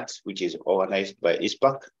Awards, which is organized by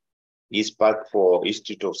ISPAC. ISPAC for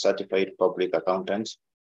Institute of Certified Public Accountants.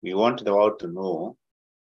 We want the world to know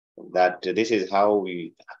that this is how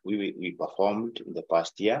we performed in the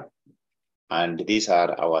past year. And these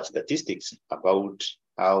are our statistics about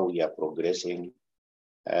how we are progressing.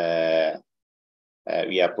 We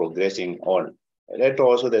are progressing on. Let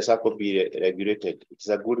also the Sacco be regulated. It's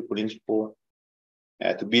a good principle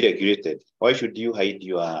to be regulated. Why should you hide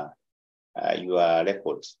your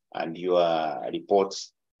records and your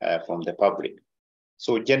reports from the public?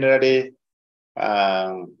 So generally,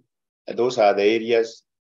 those are the areas.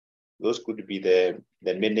 Those could be the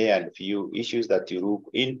many and few issues that you look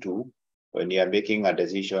into when you are making a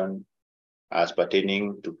decision as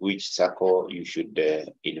pertaining to which Sacco you should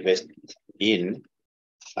invest in.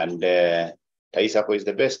 And Tai Sacco is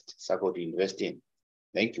the best Sacco to invest in.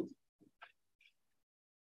 Thank you.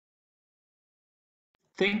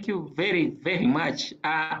 Thank you very, very much.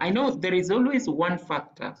 I know there is always one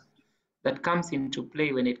factor that comes into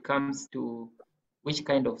play when it comes to which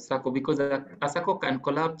kind of Sacco, because a Sacco can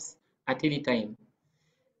collapse at any time.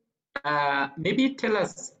 Maybe tell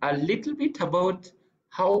us a little bit about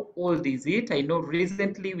How old is it? I know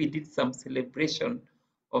recently we did some celebration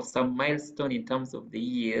of some milestone in terms of the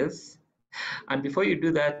years. And before you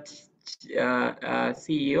do that,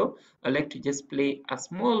 CEO, I'd like to just play a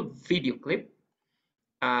small video clip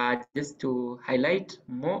just to highlight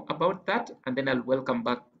more about that, and then I'll welcome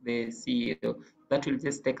back the CEO. That will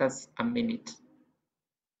just take us a minute.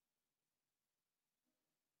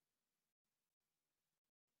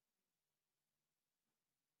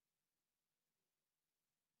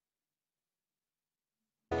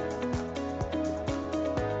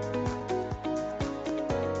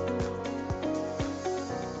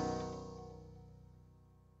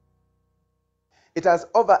 It has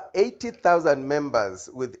over 80,000 members,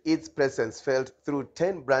 with its presence felt through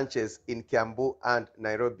 10 branches in Kiambu and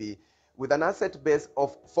Nairobi, with an asset base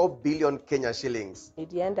of 4 billion Kenya shillings.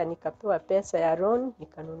 Nilienda nikapewa pesa ya loan,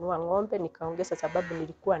 nikanunua ng'ombe, nikaongeza sababu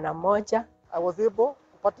nilikuwa na moja. I was able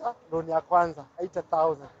kupata loan ya kwanza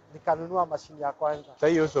 80,000, nikanunua mashini ya kwanza.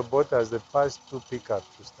 Tai also bought us the first 2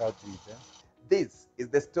 pickups to start with. This is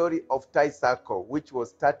the story of Tai Sacco, which was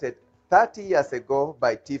started 30 years ago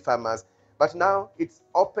by tea farmers, but now it's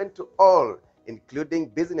open to all, including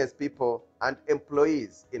business people and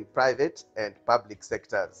employees in private and public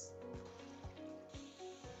sectors.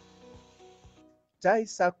 Tai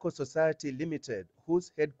Sacco Society Limited,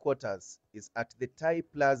 whose headquarters is at the Tai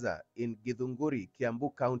Plaza in Githunguri,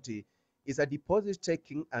 Kiambu County, is a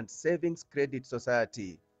deposit-taking and savings credit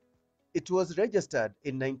society. It was registered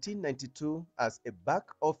in 1992 as a back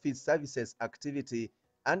office services activity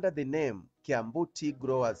under the name Kiambu Tea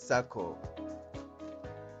Growers Sacco.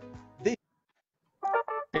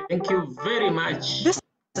 Thank you very much. This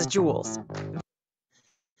is Jules.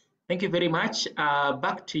 Thank you very much.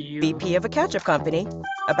 Back to you. VP of a ketchup company,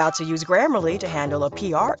 about to use Grammarly to handle a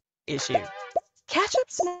PR issue.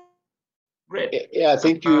 Ketchup's Great. Yeah,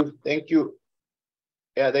 thank you. Thank you.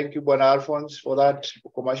 Yeah, thank you, Bwana Alphonse, for that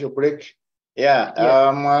commercial break. Yeah,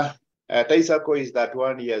 Tai Sacco is that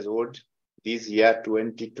 1 years old this year,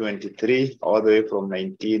 2023, all the way from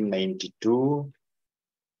 1992.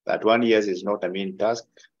 That 1 year is not a mean task.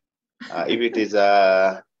 If it is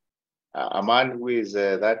a man who is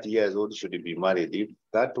that years old should be married. If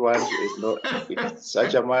that one is not, if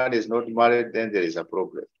such a man is not married, then there is a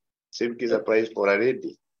problem. Simply is a price for a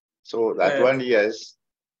lady. So that 1 year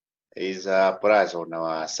is a price on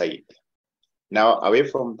our side. Now, away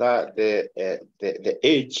from that, the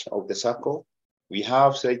age of the Sacco, we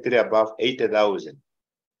have slightly above 80,000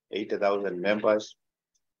 members.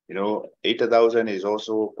 You know, 80,000 is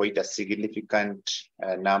also quite a significant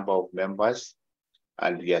number of members,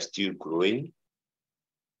 and we are still growing.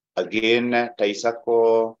 Again, Tai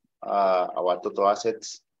Sacco, our total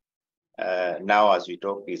assets now as we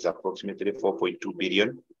talk is approximately 4.2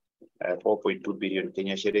 billion, 4.2 billion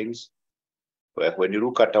Kenya shillings. When you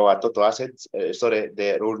look at our total assets,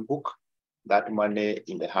 the loan book, that money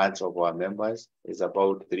in the hands of our members is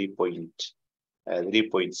about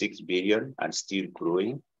 3.6 billion and still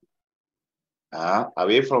growing.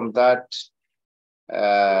 Away from that,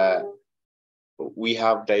 we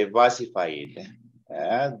have diversified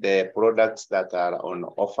the products that are on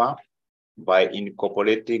offer by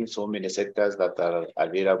incorporating so many sectors that are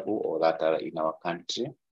available or that are in our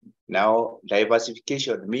country. Now,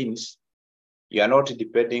 diversification means you are not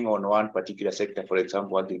depending on one particular sector, for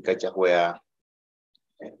example, agriculture, where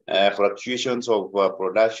fluctuations of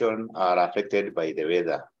production are affected by the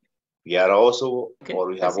weather. We are also,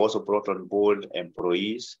 we have also brought on board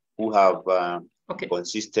employees who have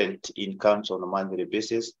consistent incomes on a monthly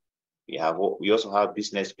basis. We also have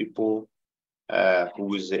business people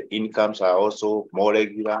whose incomes are also more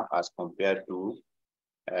regular as compared to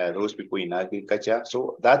those people in agriculture.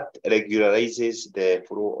 So that regularizes the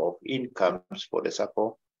flow of incomes for the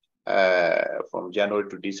Sacco from January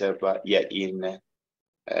to December, year in,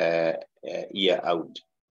 year out.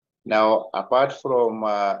 Now, apart from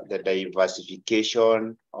the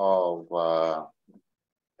diversification of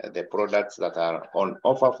the products that are on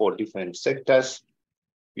offer for different sectors,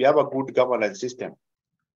 we have a good governance system.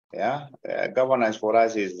 Yeah, governance for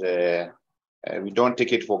us is, we don't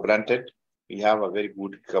take it for granted. We have a very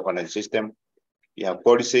good governance system. We have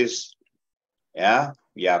policies. Yeah,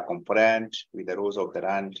 we are compliant with the rules of the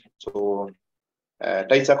land. So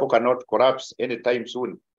Tai Sacco cannot collapse anytime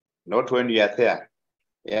soon, not when we are there.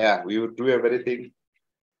 Yeah, we will do everything.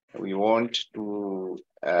 We want to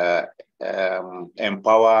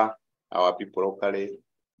empower our people locally.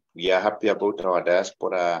 We are happy about our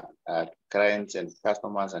diaspora clients and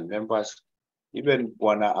customers and members. Even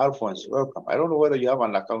Bwana Alphonse, welcome. I don't know whether you have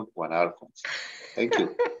an account, Bwana Alphonse. Thank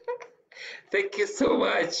you. Thank you so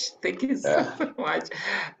much. Thank you so much.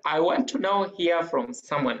 I want to now hear from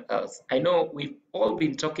someone else. I know we've all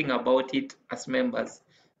been talking about it as members.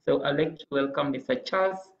 So I'd like to welcome Mr.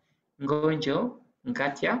 Charles Ngonjo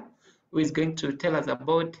Ngatia, who is going to tell us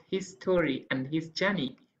about his story and his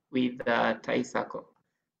journey with Sacco.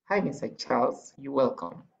 Hi, Mr. Charles. You're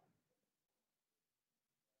welcome.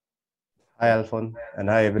 Hi, Alphon, and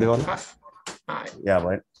hi, everyone. Hi. Yeah,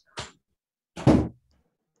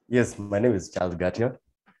 my name is Charles Gatia.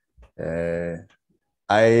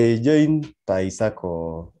 I joined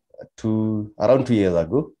Sacco around 2 years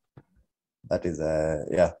ago. That is,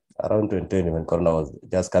 around 2020 when Corona was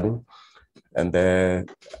just coming. And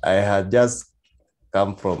I had just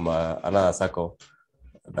come from another Sacco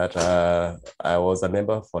that I was a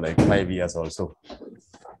member for like 5 years or so.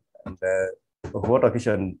 And what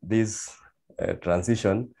occasioned this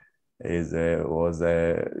transition is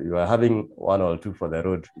you are having 1 or 2 for the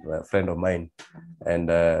road, a friend of mine, and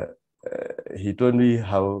he told me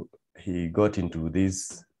how he got into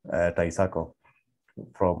this Sacco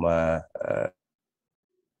from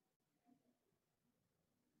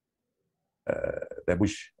the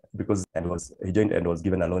bush, because he joined and was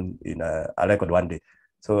given a loan in a record one day.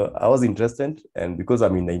 So I was interested, and because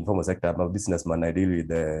I'm in the informal sector, I'm a businessman. I deal with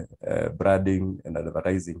the branding and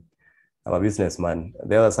advertising. I'm a businessman.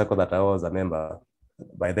 The other Sacco that I was a member,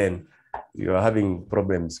 by then, you are having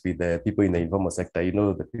problems with the people in the informal sector. You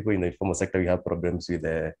know, the people in the informal sector, we have problems with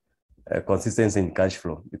the consistency in cash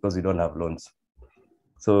flow because we don't have loans.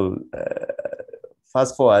 So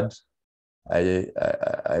fast forward, I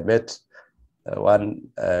met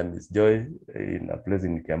one Miss Joy in a place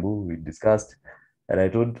in Kiambu. We discussed, and I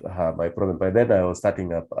told her my problem. By then, I was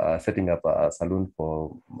setting up a salon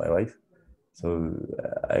for my wife. So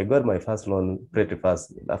I got my first loan pretty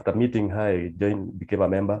fast. After meeting her, I became a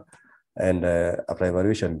member, and after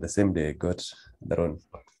evaluation, the same day I got the loan.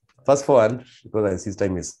 Fast forward, because I see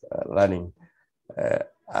time is running,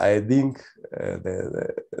 I think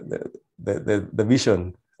the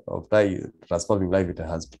vision of transforming life, it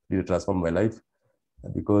has really transformed my life,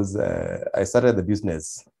 because I started the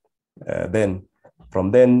business then.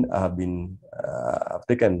 From then, I've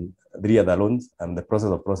taken 3 other loans. I'm in the process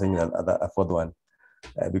of processing a 4th one,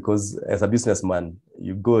 because as a businessman,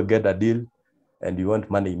 you go get a deal and you want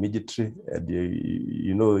money immediately, and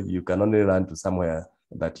you know you can only run to somewhere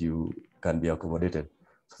that you can be accommodated.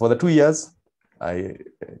 So for the 2 years, I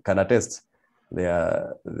can attest they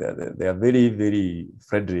are very, very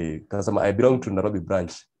friendly customer. I belong to Nairobi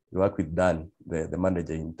branch. We work with Dan, the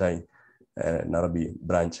manager in Nairobi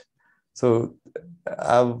branch. So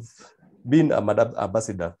I've been an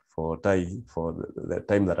ambassador for Thai for the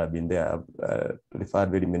time that I've been there. I've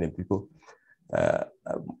referred very many people,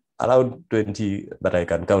 around 20 that I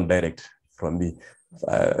can count direct from me,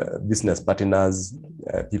 business partners,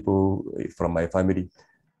 people from my family.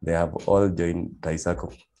 They have all joined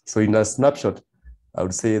Sacco. So in a snapshot, I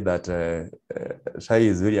would say that Shai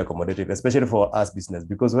is very accommodative, especially for us business,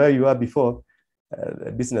 because where you are before,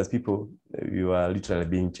 business people, you are literally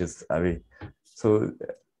being chased away. So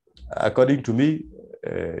according to me,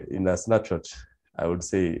 in a snapshot, I would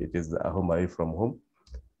say it is a home away from home.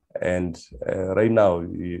 And right now,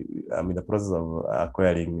 I'm in the process of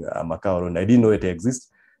acquiring a Macau loan. I didn't know it exists.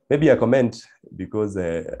 Maybe a comment, because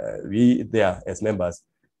we there as members,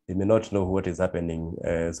 we may not know what is happening.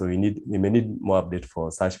 So we may need more update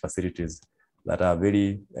for such facilities that are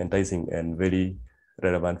very enticing and very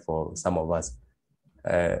relevant for some of us.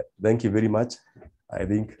 Thank you very much. I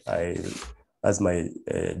think that's my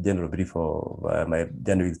general brief of my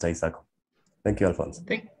journey with Sacco. Thank you, Alphonse.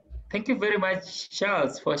 Thank you very much,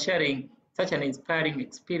 Charles, for sharing such an inspiring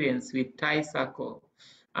experience with Sacco.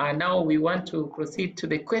 Now we want to proceed to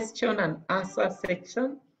the question and answer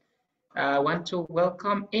section. I want to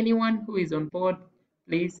welcome anyone who is on board.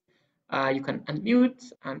 Please, you can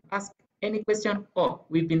unmute and ask any question, or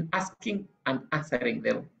we've been asking and answering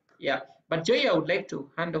them. Yeah, but Joy, I would like to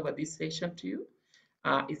hand over this session to you.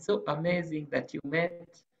 It's so amazing that you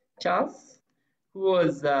met Charles, who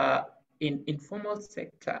was in informal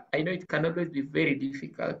sector. I know it can always be very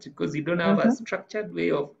difficult because you don't have a structured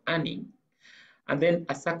way of earning, and then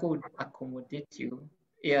a Sacco would accommodate you.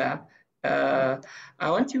 Yeah. I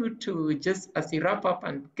want you to just, as you wrap up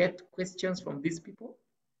and get questions from these people,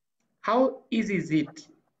 how easy is it?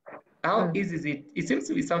 How easy is it? It seems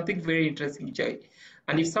to be something very interesting, Joy.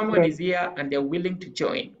 And if someone is here and they're willing to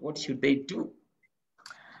join, what should they do?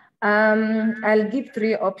 I'll give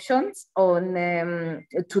 3 options on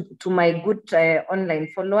to my good online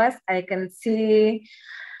followers. I can see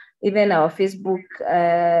even our Facebook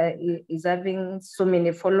is having so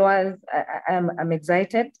many followers. I'm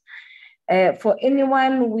excited. For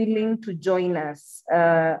anyone willing to join us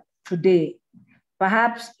today,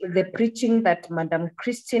 perhaps the preaching that Madam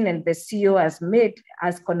Christine and the CEO has made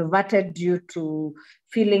has converted you to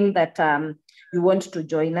feeling that you want to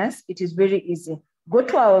join us. It is very easy. Go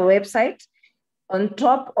to our website. On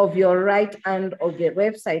top of your right hand of the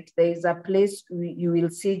website, there is a place you will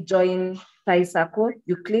see Join Thai Sacco.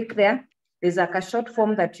 You click there. There's like a short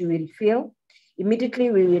form that you will fill.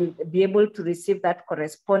 Immediately, we will be able to receive that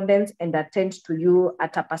correspondence and attend to you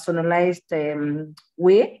at a personalized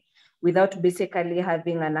way without basically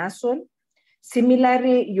having an hassle.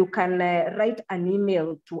 Similarly, you can write an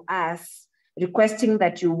email to us requesting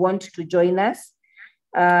that you want to join us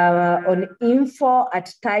on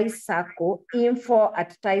info@thaisacco,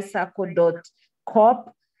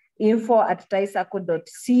 info@thaisacco.coop,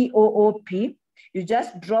 info@thaisacco.coop. You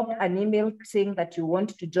just drop an email saying that you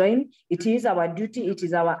want to join. It is our duty, it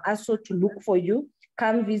is our hassle to look for you,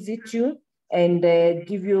 come visit you, and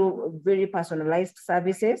give you very personalized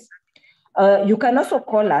services. You can also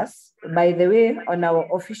call us, by the way, on our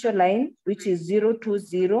official line, which is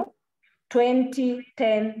 020 20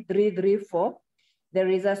 10 334. There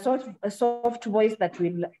is a soft voice that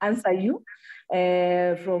will answer you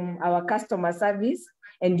from our customer service,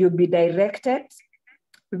 and you'll be directed.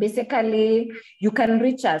 Basically, you can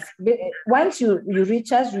reach us. Once you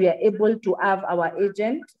reach us, we are able to have our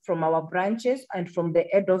agent from our branches and from the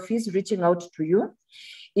head office reaching out to you.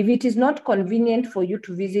 If it is not convenient for you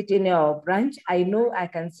to visit in our branch, I know I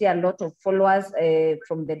can see a lot of followers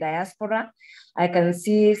from the diaspora. I can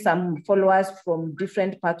see some followers from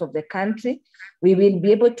different parts of the country. We will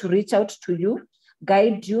be able to reach out to you,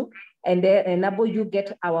 guide you, and enable you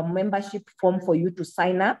get our membership form for you to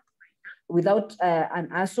sign up without an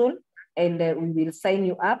hassle, and we will sign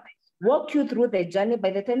you up, walk you through the journey.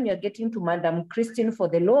 By the time you're getting to Madam Christine for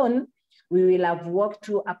the loan, we will have walked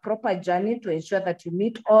through a proper journey to ensure that you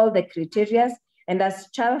meet all the criteria. And as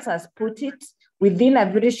Charles has put it, within a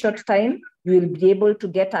very short time, you will be able to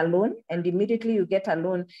get a loan, and immediately you get a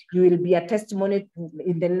loan, you will be a testimony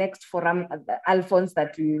in the next forum, Alphonse,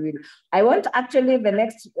 that we will. I want actually the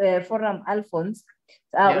next forum, Alphonse,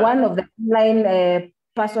 one of the online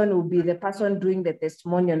person will be the person doing the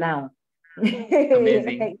testimonial now.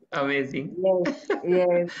 Amazing, amazing. Yes,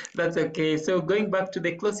 yes. That's okay. So going back to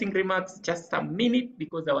the closing remarks, just a minute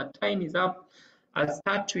because our time is up. I'll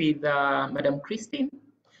start with Madam Christine.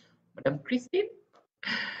 Madam Christine,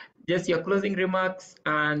 just your closing remarks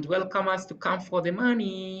and welcome us to Come for the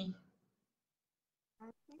Money.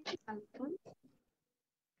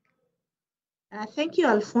 Thank you,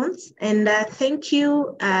 Alphonse, and thank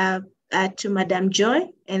you to Madam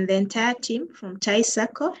Joy and the entire team from Thai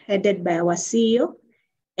Sacco, headed by our CEO,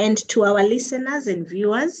 and to our listeners and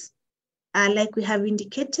viewers. Like we have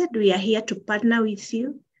indicated, we are here to partner with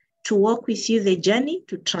you, to walk with you the journey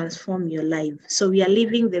to transform your life. So we are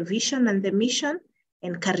living the vision and the mission,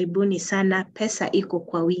 and karibuni sana, pesa iko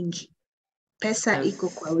kwa wingi. Pesa iko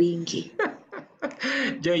kwa wingi.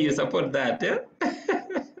 Joy, you support that, eh?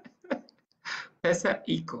 Pesa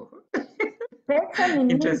iko. Pesa ni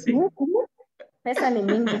mingi Interesting. huku. Pesa ni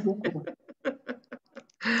mingi huku.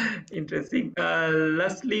 Interesting.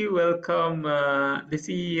 Lastly, welcome the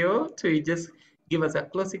CEO to just give us a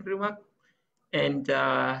closing remark. And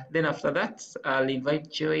then after that, I'll invite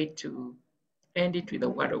Joy to end it with a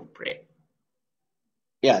word of prayer.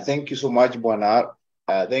 Yeah, thank you so much, Buana.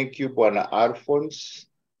 Thank you, Buana Alphonse.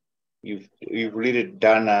 You've really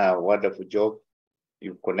done a wonderful job.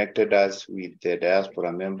 You've connected us with the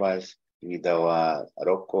diaspora members, with our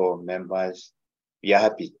local members. We are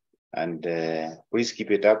happy, and please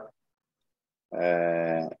keep it up.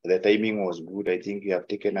 The timing was good. I think you have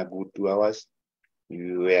taken a good 2 hours.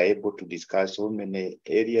 You were able to discuss so many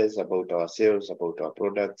areas about ourselves, about our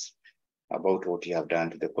products, about what you have done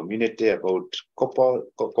to the community, about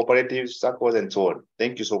cooperatives, SACCOs, and so on.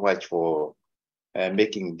 Thank you so much for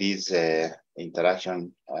making this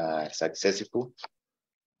interaction successful.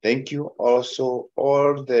 Thank you also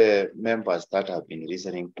all the members that have been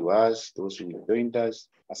listening to us, those who joined us.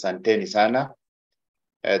 Asanteni sana.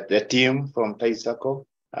 The team from Thai Sacco,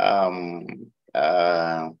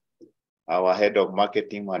 our head of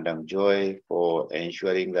marketing, Madam Joy, for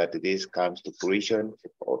ensuring that this comes to fruition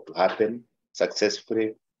or to happen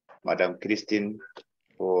successfully. Madam Christine,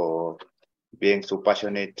 for being so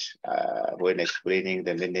passionate when explaining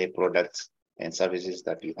the many products and services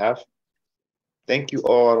that we have. Thank you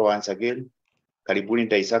all once again. Karibuni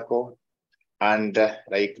Thai Sacco. And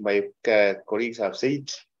like my colleagues have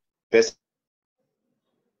said, best.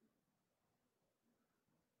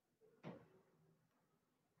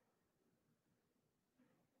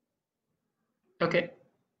 Okay.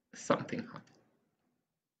 Something happened.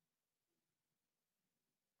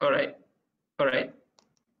 All right. All right.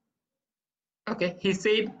 Okay, he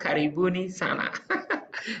said karibuni sana.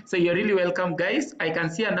 So you're really welcome, guys. I can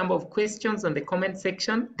see a number of questions on the comment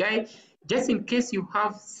section. Guys, just in case you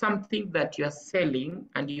have something that you're selling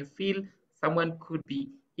and you feel someone could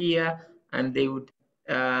be here and they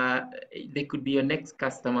could be your next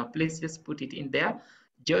customer, please just put it in there.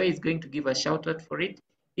 Joy is going to give a shout out for it.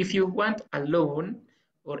 If you want a loan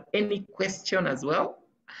or any question as well,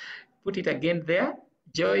 put it again there.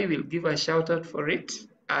 Joy will give a shout out for it.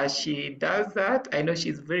 As she does that, I know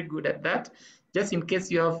she's very good at that. Just in case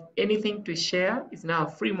you have anything to share, it's now a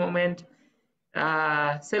free moment.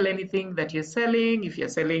 Sell anything that you're selling. If you're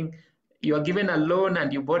selling, you are given a loan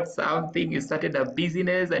and you bought something, you started a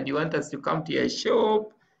business and you want us to come to your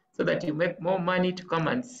shop so that you make more money to come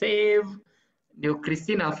and save. New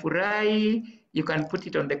Christina Furai, you can put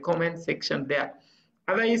it on the comment section there.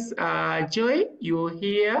 Otherwise, Joy, you're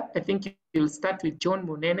here. I think you'll start with John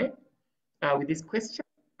Munene with this question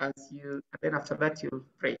and then after that you'll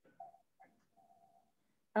pray.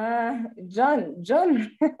 John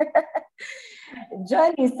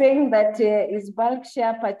is saying that is bulk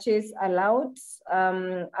share purchase allowed?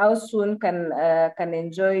 How soon can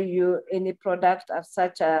enjoy you any product of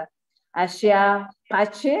such a share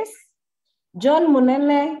purchase? John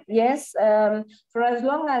Munene, yes. For as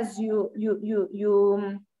long as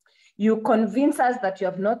you convince us that you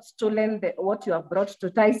have not stolen what you have brought to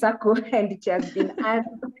Thai Sacco and it has been earned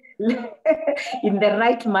in the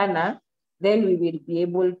right manner, then we will be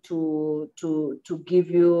able to give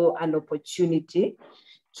you an opportunity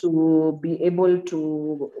to be able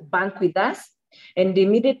to bank with us. And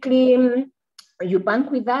immediately you bank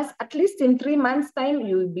with us, at least in 3 months' time,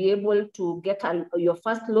 you will be able to get your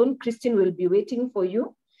first loan. Christine will be waiting for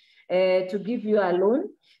you to give you a loan.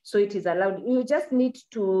 So it is allowed. You just need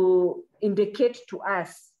to indicate to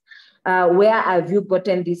us where have you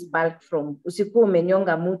gotten this bulk from. Usiku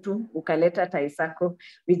umenyonga mutu, ukaleta Thai Sacco.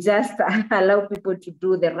 We just allow people to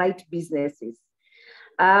do the right businesses.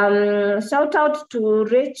 Shout out to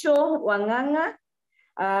Rachel Wanganga.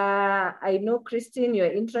 I know, Christine,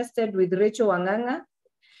 you're interested with Rachel Wanganga.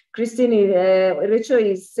 Christine, Rachel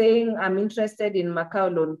is saying, I'm interested in Macau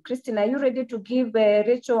loan. Christine, are you ready to give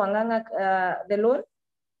Rachel Wanganga the loan?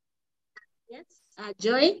 Yes,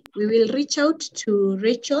 Joy, we will reach out to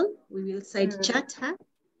Rachel. We will side chat her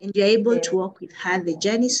and you're able to work with her the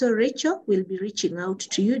journey. So Rachel will be reaching out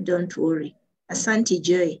to you. Don't worry. Asante,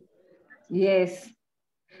 Joy. Yes.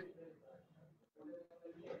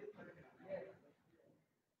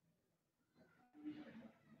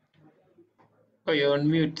 Oh, you're on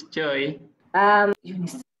mute, Joy.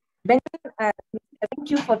 Eunice. Thank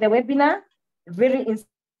you for the webinar. Very exciting.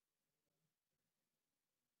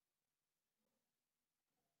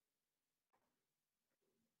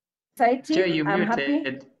 Joy, you I'm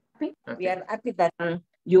muted. happy. Okay. We are happy that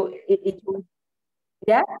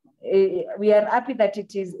we are happy that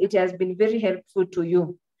it has been very helpful to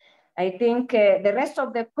you. I think the rest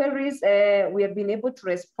of the queries we have been able to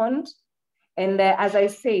respond. And as I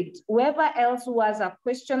said, whoever else who has a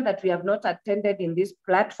question that we have not attended in this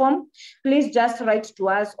platform, please just write to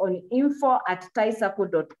us on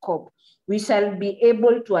info@thaisacco.com. We shall be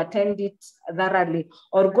able to attend it thoroughly.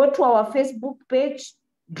 Or go to our Facebook page,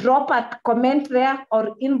 drop a comment there,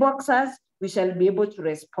 or inbox us. We shall be able to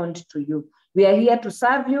respond to you. We are here to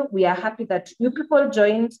serve you. We are happy that you people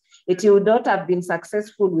joined. It would not have been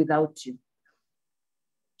successful without you.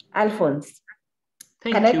 Alphonse.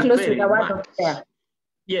 Thank you very much.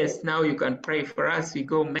 Yes, now you can pray for us. We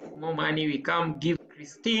go make more money. We come give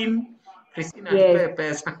Christine. Yes.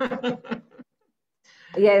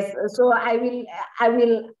 Yes. So I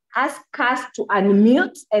will ask us to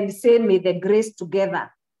unmute and say, may the grace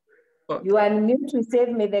together. Okay. You unmute, we say,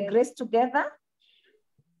 may the grace together.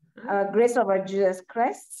 Grace of our Jesus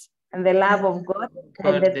Christ and the love of God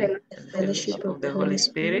and the fellowship of the Holy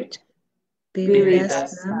Spirit be with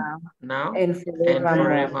us now and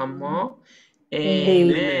forevermore.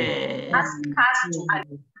 Amen.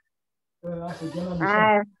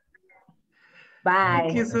 Bye.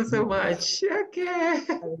 Thank you so much. Okay.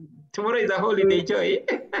 Tomorrow is a holiday, Joy.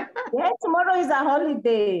 Yes, tomorrow is a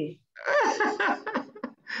holiday.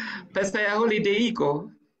 Pesa ya holiday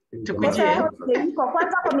iko. Tukujie.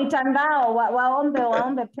 Kwanza kwa mitandao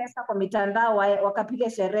waombe pesa kwa mitandao wakapige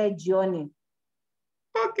sherehe jioni.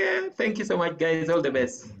 Okay, thank you so much, guys. All the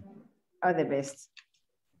best. All the best.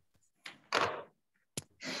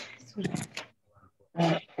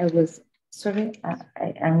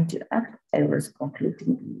 I was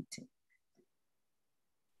concluding the meeting.